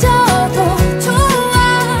늦어도 좋아.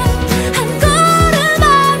 한 걸음 한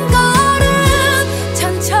걸음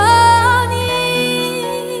천천히.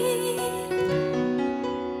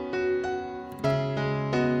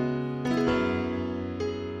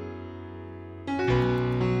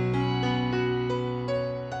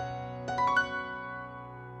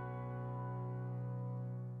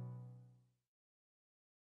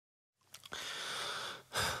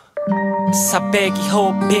 사배기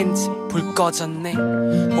호흡인지 불 꺼졌네.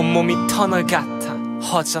 온몸이 터널 같아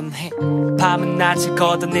허전해. 밤은 낮을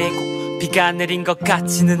걷어내고 비가 내린 것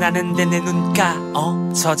같지는 않은데 내 눈가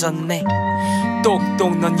젖었네.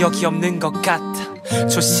 똑똑 넌 여기 없는 것 같아.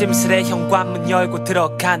 조심스레 현관문 열고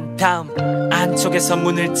들어간 다음 안쪽에서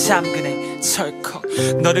문을 잠그네. 철컥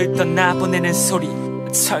너를 떠나보내는 소리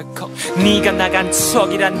철컥. 네가 나간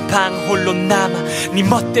추억이란 방 홀로 남아. 네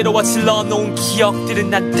멋대로 어질러 놓은 기억들은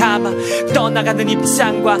난 담아. 떠나가는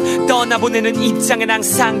입장과 떠나보내는 입장은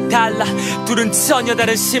항상 달라. 둘은 전혀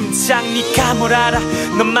다른 심장. 네가 뭘 알아.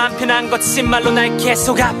 넌 맘 편한 거짓말로 날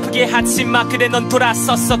계속 아프게 하지마. 그래 넌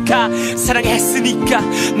돌아서서 가. 사랑했으니까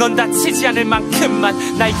넌 다치지 않을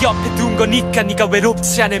만큼만 날 옆에 둔 거니까. 네가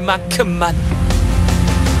외롭지 않을 만큼만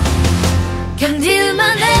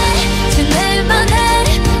견딜만 해, 지낼만 해.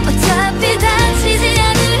 어차피 다치지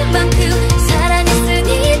않을 만큼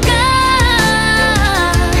사랑했으니까.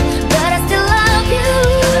 But I still love you.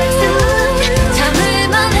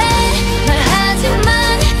 참을만 해, 말하지만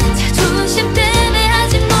자존심 때문에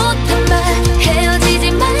하지 못한 말.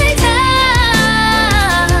 헤어지지 말자.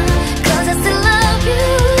 Cause I still love you.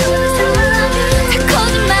 다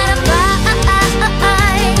거짓말한 말,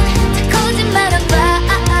 다 거짓말한 말.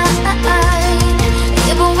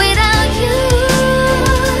 Even without you,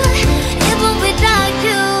 even without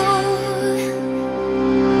you.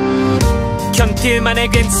 견딜만해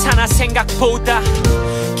괜찮아 생각보다.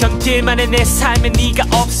 견딜만해 내 삶에 네가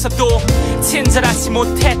없어도. 친절하지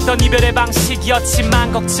못했던 이별의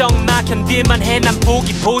방식이었지만 걱정 마 견딜만해 난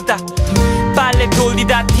보기보다. 빨래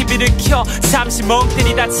돌리다 TV를 켜 잠시 멍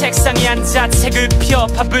때리다 책상에 앉아 책을 펴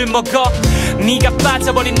밥을 먹어 네가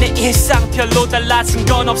빠져버린 내 일상 별로 달라진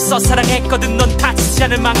건 없어 사랑했거든 넌 다치지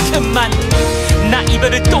않을 만큼만 나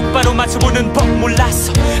이별을 똑바로 마주보는 법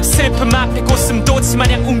몰랐어 슬픔 앞에 고슴도치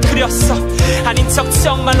마냥 웅크렸어 아닌 척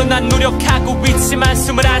정말로 난 노력하고 있지만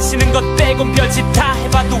숨을 안 쉬는 것 빼곤 별짓 다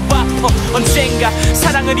해봐도 아파 언젠가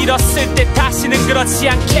사랑을 잃었을 때 다시는 그렇지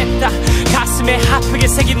않겠다 가슴에 아프게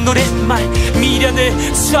새긴 노랫말 미련을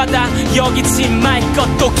쏴다 여기지 말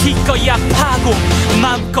것도 기꺼이 아파하고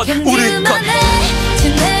마음껏 울을 것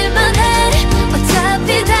지낼만 해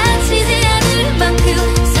어차피 다치지 않을 만큼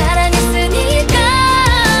사랑했으니까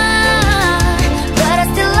But I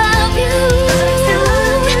still love you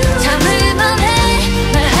참을만 해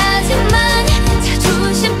말하지만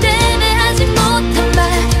자존심 때문에 하지 못한 말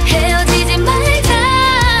헤어지지 말자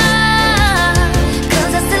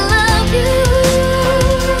Cause I still love you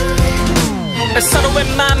서로의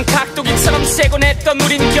마음 각도기처럼 세곤 했던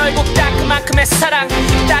우린 결국 딱 그만큼의 사랑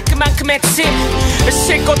딱 그만큼의 집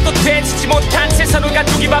쉴 것도 되지지 못한 채 서로가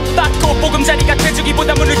두기 바빴고 보금자리가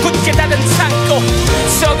돼주기보다 문을 굳게 닫은 창고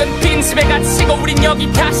적은 빈집에 갇히고 우린 여기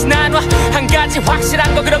다시 나눠 한 가지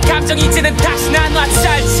확실한 거 그런 감정이 이제는 다시 나눠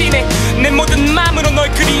잘 지내 내 모든 마음으로 널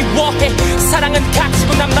그리워해 사랑은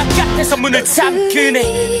갇히고 난 바깥에서 문을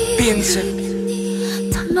잠그네 빈집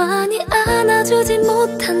더 많이 안아주지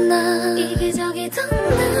못한 나 이기적이던 나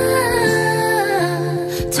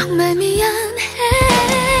정말 미안해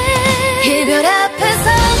이별 앞에서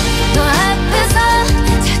너 앞에서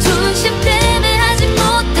자존심 때문에 하지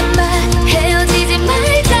못한 말 헤어지지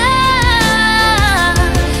말자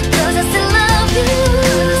Cause I still love you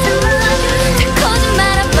다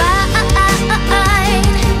거짓말아봐 다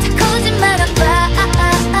거짓말아봐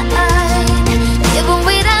Even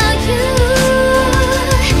without you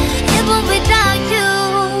Even without you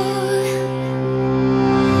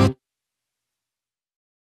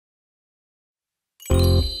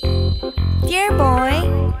Dear boy,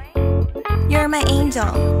 you're my angel.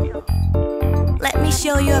 Let me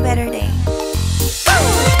show you a better day.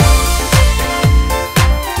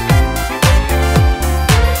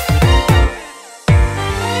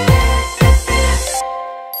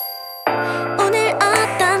 오늘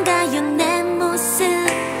어떤가요 내 모습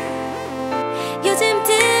요즘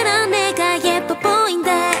들어 내가 예뻐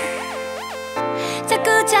보인다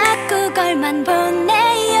자꾸 걸만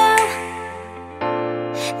보네요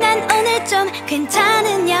난 오늘 좀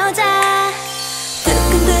괜찮은 여자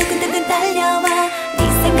두근두근 달려와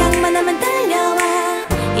네 생각만 하면 달려와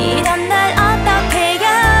이런 날 어떡해요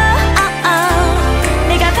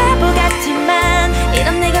내가 바보 같지만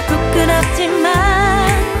이런 내가 부끄럽지만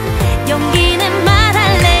용기는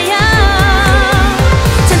말할래요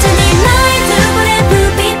천천히 너의 두 볼에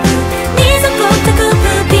부비부 네 손 꼭 잡고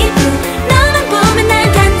부비부 너만 보면 날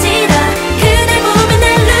간지러 그댈 보면 날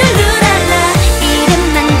룰루랄라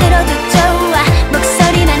이름만 들어도 좋아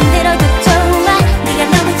목소리만 들어도 좋아 네가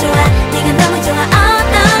너무 좋아 네가 너무 좋아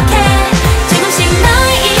어떡해 조금씩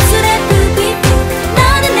너의 입술에 부비부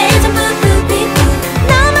너는 내 전부 부비부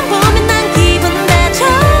너만 보면 난 기분 다 좋아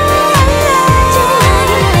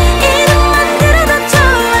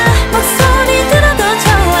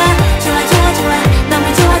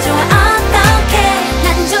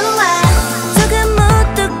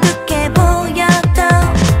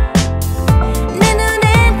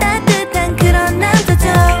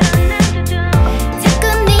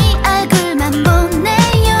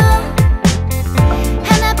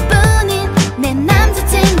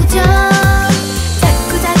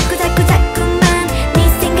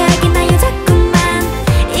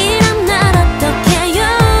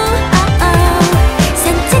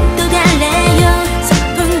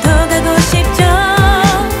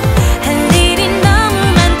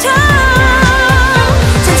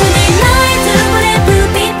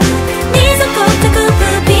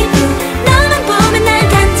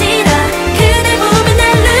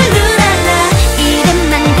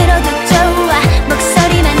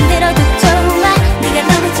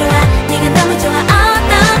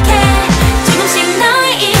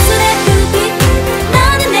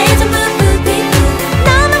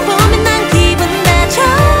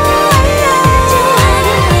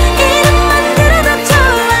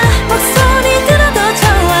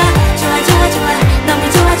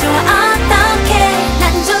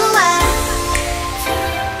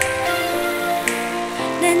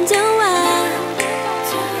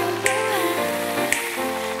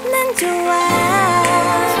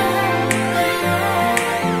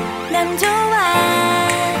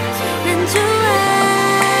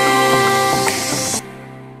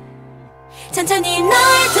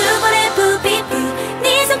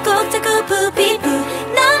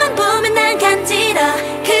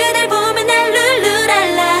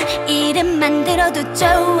들어도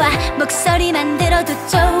좋아 목소리만 들어도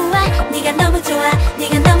좋아 네가 너무 좋아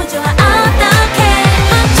네가 너무 좋아 어떡해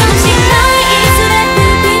조금씩 너의 입술에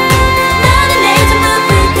푸비푸 너는 내 전부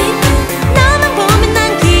푸비푸 너만 보면 난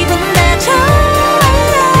기분 다 좋아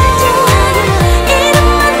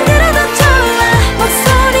이름만 들어도 좋아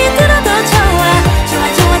목소리 들어도 좋아 좋아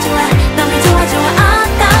좋아 좋아 너무 좋아 좋아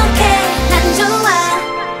어떡해 난 좋아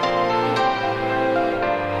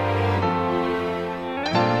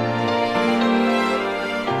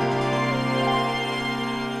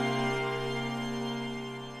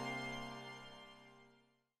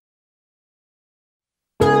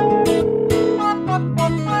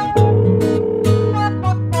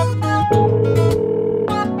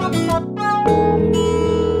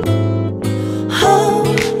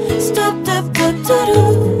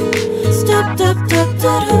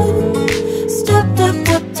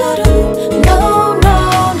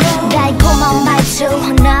달콤한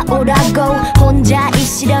말투 나오라고 혼자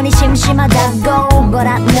있으려니 심심하다고 But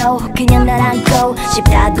I know 그냥 날 안고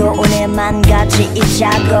싶다고 오늘만 같이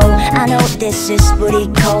있자고 I know this is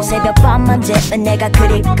pretty cold 새벽밤만 되면 내가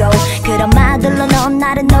그립고 그런 말들로 넌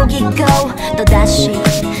나를 녹이고 또다시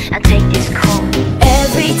I take this call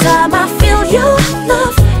Every time I feel your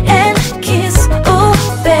love and kiss Oh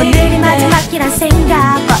baby 오늘이 마지막이란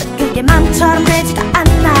생각 But 그게 맘처럼 되지가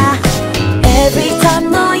않아 Every time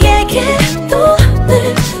너에게 또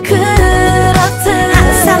늘 그렇듯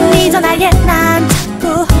항상 네 전화에 난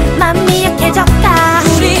자꾸 맘이 약해졌다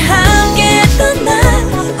우리 함께했던 날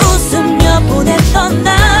웃으며 보냈던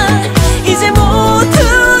날 이제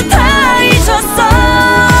모두 다 잊었어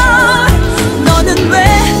너는 왜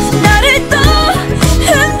나를 또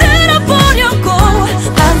흔들어 보려고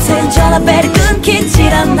밤새 전화벨을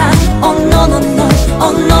끊기질 않아 Oh no no no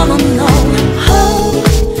Oh no no no Oh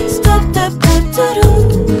stop the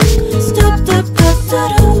stop the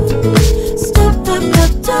stop the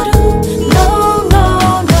no no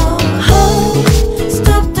no Oh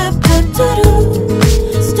stop the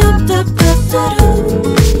stop the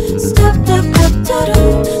stop the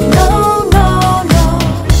no no no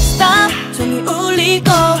Stop 종이 울리고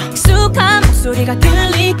익숙한 목소리가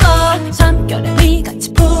들리고 잠결에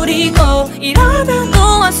같이 부리고 이러면 또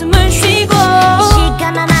한숨을 쉬고 이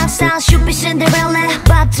시간은 항상 슈피 신데렐라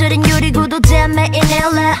빠뜨린 유리구도 때문에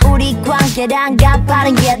인헬라 우리 관계란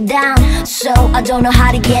가파른 계단 So I don't know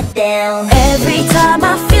how to get down Every time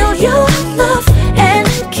I feel your love and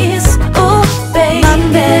kiss Oh baby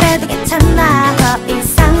넌 그래도 괜찮아 더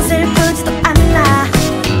이상 슬프지도 않아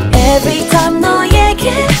Every time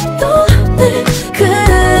너에게 또 늘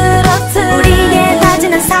그렇듯 우리의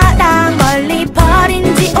다지는 사랑 멀리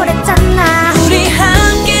버린 지 오래잖아 우리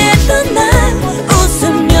함께했던 날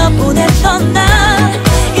웃으며 보냈던 날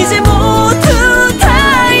이제 모두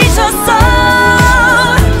다 잊었어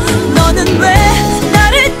너는 왜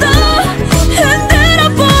나를 또 흔들어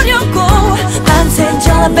보려고 밤새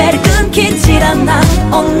전화벨을 끊기질 않아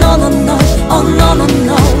Oh no no no Oh no no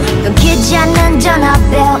no 끊기지 않는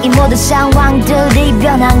전화벨 이 모든 상황들이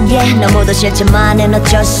변한 게 너무도 싫지만은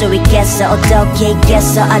어쩔 수 있겠어 어떻게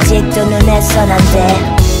있겠어 아직도 눈에선 안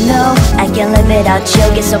돼 No, I can't live without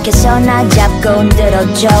you 계속해서 날 잡고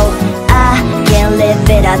흔들어줘 I can't live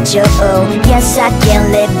without you Yes, I can't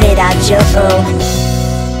live without you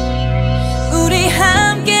우리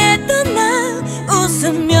함께했던 날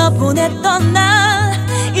웃으며 보냈던 날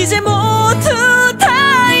이제 모두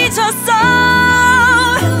다 잊었어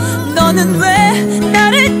너는 왜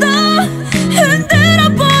나를 또 흔들어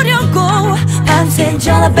보려고 밤새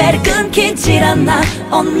전화벨을 끊기질 않아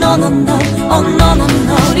Oh no no no Oh no no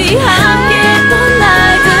no 우리 함께했던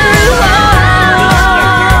날들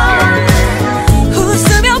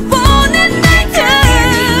웃으며 보낸 날들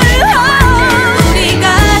우리가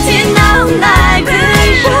지나온 날들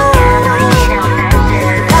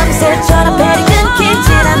밤새 전화벨이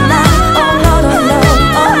끊기질 않아 Oh no no no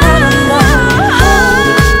Oh no no no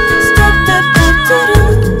Stop the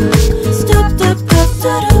Stop the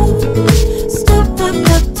Stop the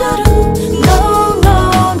No no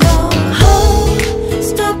no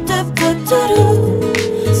Stop the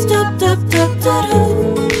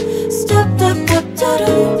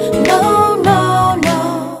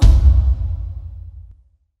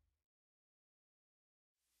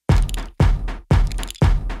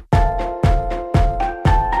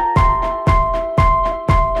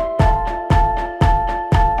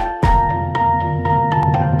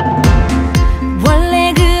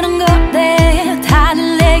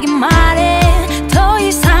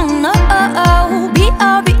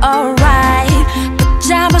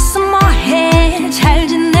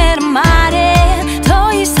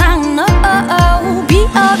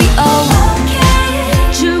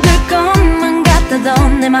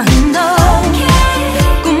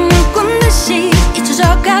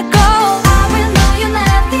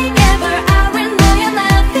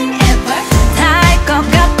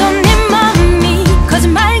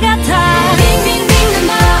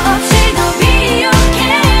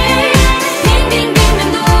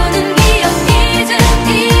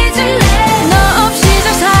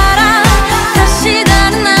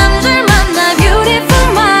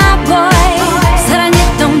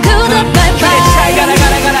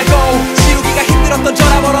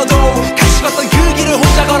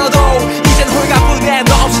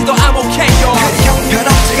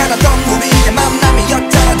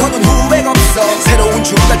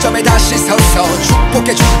시점에 다시 서서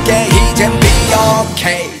축복해줄게 이젠 be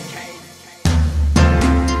okay.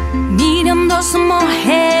 미련도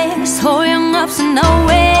뭐해 소용없어 no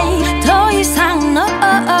way 더 이상 no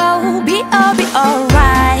be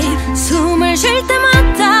alright 숨을 쉴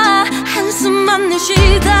때마다 한숨만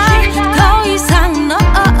내쉬다 더 이상 no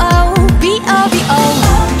be okay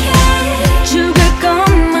죽을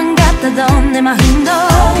것만 같아도 내 마음도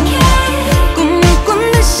꿈을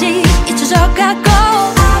꾼 듯이 잊혀져가고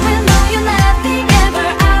I will know you're nothing ever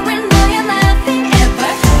I will know you're nothing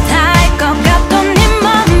ever 다 알 것 같던 네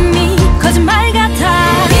맘이 거짓말 같아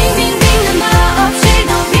빙빙빙 너 없이 너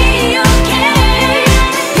be okay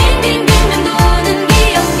빙빙빙 도는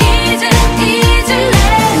기억 이제 잊을래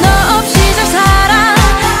너 없이 잘 살아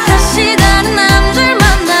다시 다른 남자를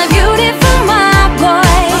만나 beautiful my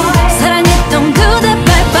boy 사랑했던 그대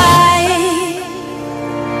bye bye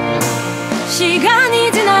시간이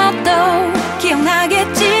지나도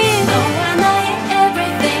기억나겠지 너와 나의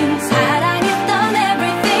everything 사랑했던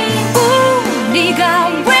everything 우리가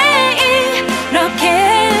왜 이렇게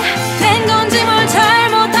된 건지 뭘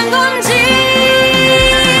잘못한 건지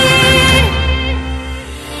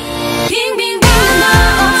빙빙빙 너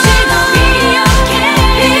없이 너 be okay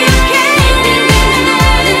빙빙빙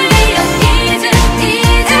너는 기억 이제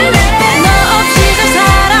잊을래 너 없이 잘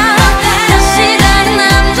살아 다시 다른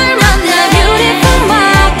남자를 만나 beautiful my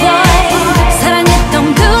boy 사랑했던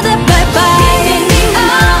그대 bye bye 너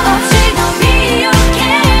없이 너 be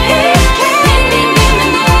okay 빙빙빙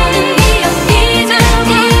너는 기억 이제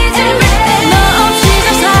잊을래 너 없이 잘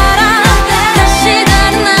살아 다시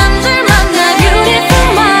다른 남자를 만나 beautiful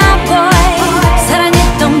my boy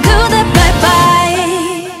사랑했던 그대 bye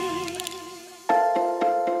bye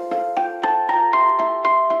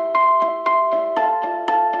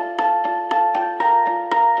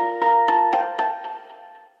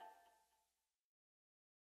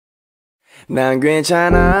난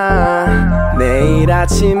괜찮아 내일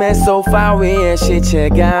아침에 소파 위에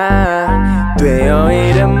시체가 되어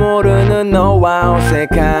이름 모르는 너와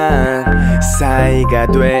어색한 사이가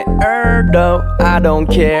돼도 I don't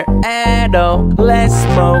care at all Let's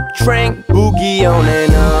smoke, drink 부기 on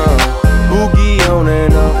and on 부기 on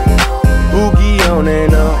and on 부기 on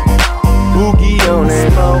and on 부기 on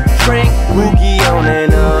and on drink 부기 on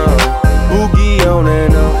and on 부기 on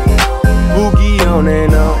and on 부기 on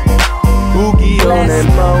and on 부기 on and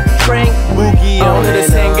on drink 부기 on 오늘의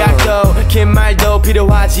생각도 긴 말도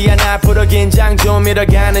필요하지 않아 앞으로 긴장 좀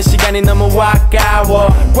잃어가는 시간이 너무 아까워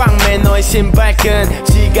꽉 맨 너의 신발끈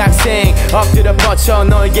지각생 엎드려 뻗쳐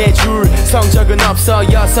너에게 줄 성적은 없어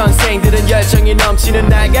여선생들은 열정이 넘치는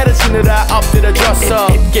날 가르치느라 엎드려줬어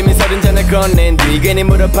입김이 서른 잔을 건넨 뒤 괜히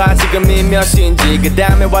물어봐 지금이 몇 시인지 그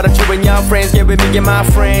다음에 what are you and your friends yeah with me and my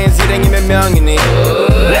friends 일행이 몇 명이니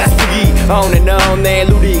Let's 부기 on and on 내일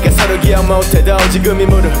우리가 서로 기억 못해도 지금이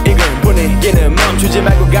무르익은 분위기는 멈추지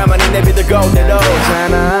말고 가만히 내비들 그대로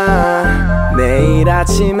잖아 내일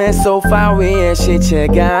아침에 소파 위에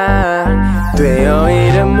시체가 되어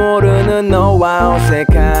이름 모르는 너와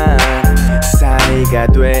어색한 사이가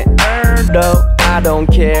돼도 I don't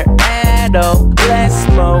care at all Let's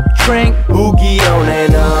smoke, drink 부기 on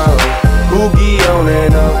and on 부기 on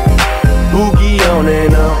and on 부기 on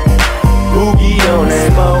and on 부기 on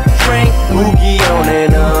and on drink 부기 on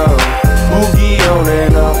and on 부기 on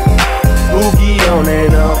and on 부기 on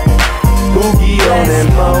and on 부기 on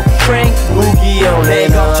and on drink 부기 on and on 내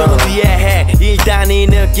걱정은 뒤에 해 일단 이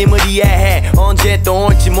느낌을 이해해 언제 또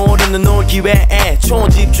올지 모르는 올 기회에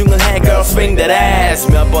초집중은 해 girl swing that ass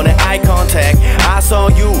몇 번의 eye contact I saw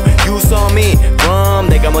you, you saw me 그럼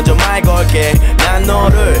내가 먼저 말 걸게 난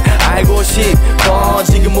너를 알고 싶어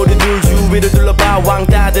지금 우리 둘 주위를 둘러봐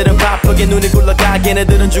왕따들은 바쁘게 눈이 굴러가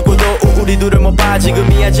걔네들은 죽어도 우리 둘을 못 봐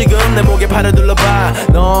지금이야 지금 내 목에 팔을 둘러봐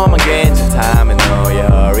너만 괜찮다면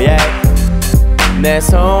너야 yeah 내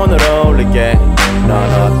손을 올릴게 넌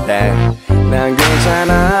어때 난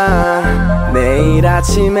괜찮아 내일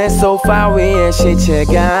아침에 소파 위에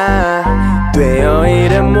시체가 되어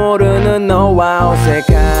이름 모르는 너와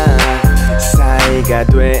어색한 사이가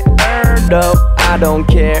돼도 I don't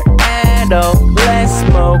care at all Let's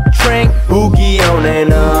smoke, drink 부기 on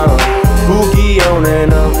and on 부기 on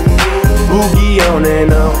and on 부기 on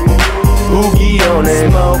and on 부기 on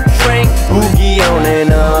and on drink 부기 on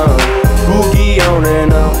and on 부기 on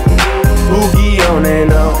and on 부기 on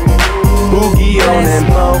and on 부기 on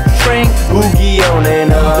and on drink 부기 on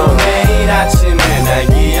and on 또 매일 아침에 날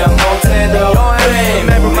기억 못해도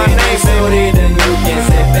remember my name 소리는 you can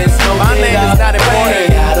sip and smoke my name is not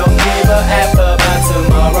important I don't give a F about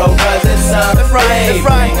tomorrow cause it's Sunday that's right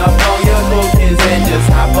hang up on your hookers and just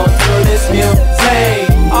hop onto this music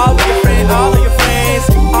all of your friends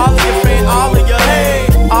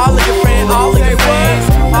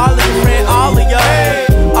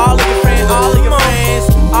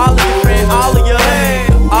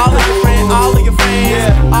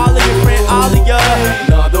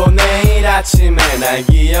아침에 날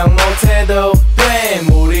기억 못해도 돼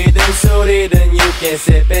물이든 술이든 you can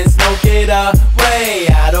sip and smoke it away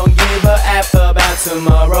I don't give a F about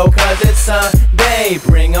tomorrow cause it's Sunday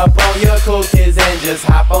Bring up all your cool kids and just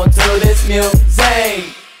hop onto this music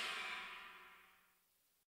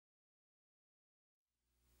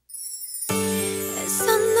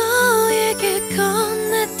애써 너에게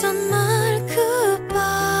건넸던 말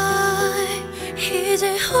goodbye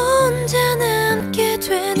이제 혼자 남게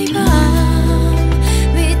된 이 밤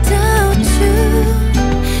Without you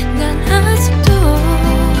난 아직도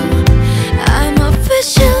I'm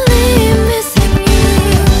officially missing you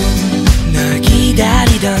널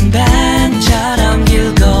기다리던 밤처럼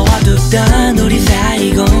길고 어둡던 우리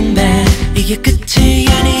사이 공백 이게 끝이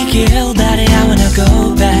아니길 바래 I wanna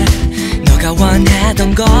go back 너가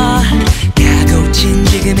원하던 걸 가고친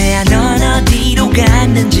지금에야 넌 어디로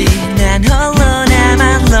갔는지 난 홀로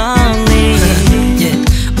남아 lonely yeah.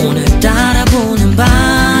 오늘따라 부는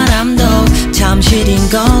바람도 참 시린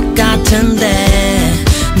것 같은데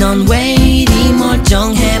넌 왜 이리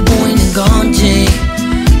멀쩡해 보이는 건지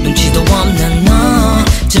눈치도 없는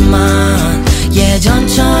너지만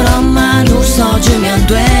예전처럼만 웃어주면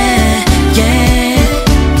돼 yeah.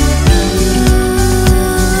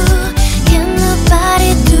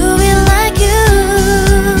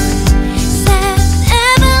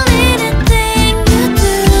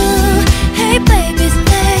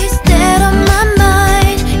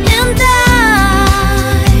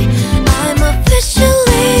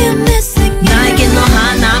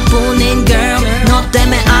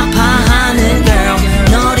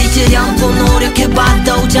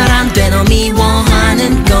 봐도 잘 안 돼 너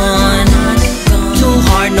미워하는 건 Too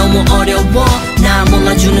hard 너무 어려워 나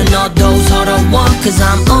몰라주는 너도 서러워 Cause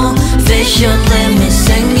I'm officially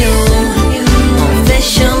missing you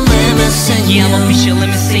Officially missing you Yeah I'm officially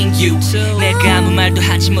missing you 내가 아무 말도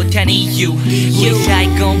하지 못한 이유 우리 사이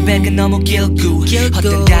공백은 너무 길고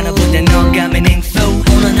헛된 단어보다 너가 meaning so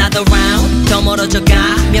On another round 더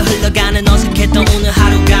멀어져가며 흘러가는 어색했던 오늘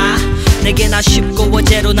하루가 내겐 아쉽고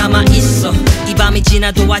어제로 남아있어 이 밤이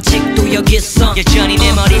지나도 아직도 여기 있어 여전히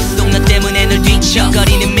내 머릿속 너 때문에 늘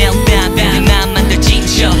뒤척거리는 매일 밤 네 맘만 더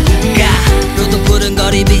지쳐가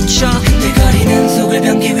로동푸른거리 비춰 흔들거리는 속을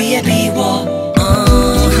변기 위에 비워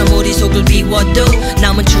아무리 속을 비워도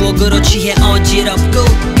남은 추억으로 취해 어지럽고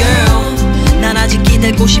Girl 난 아직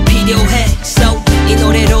기댈 곳이 필요해 So 이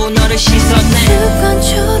노래로 너를 씻어내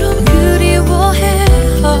습관처럼 그리워해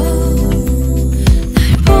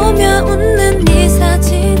보며 웃는 네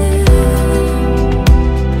사진을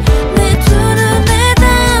내 두 눈에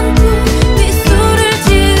담고 미소를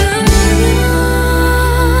지으면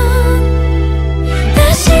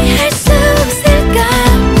다시 할 수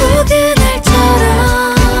없을까요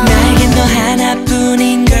그날처럼 나에겐 너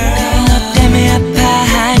하나뿐인 girl 너 때문에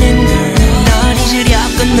아파하는 girl 널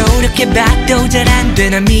잊으려고 노력해봐도 잘 안 돼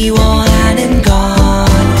날 미워하는 건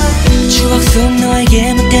추억 속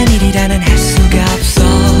너에게 못된 일이라는 할 수가 없어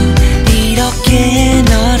이렇게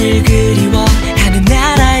너를 그리워하는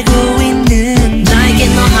날 알고 있는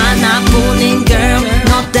나에겐 너 하나뿐인 girl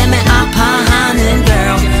너 때문에 아파하는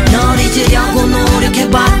girl 널 잊으려고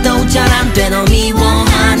노력해봐도 잘 안 돼 너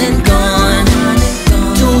미워하는 건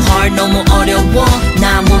Too hard 너무 어려워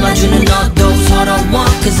나 몰라주는 너도 서러워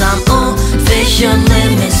Cause I'm officially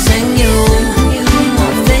missing you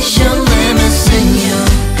Officially missing you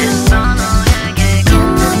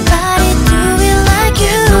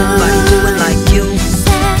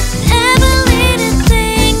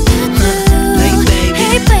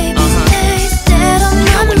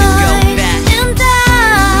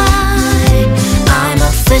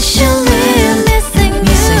officially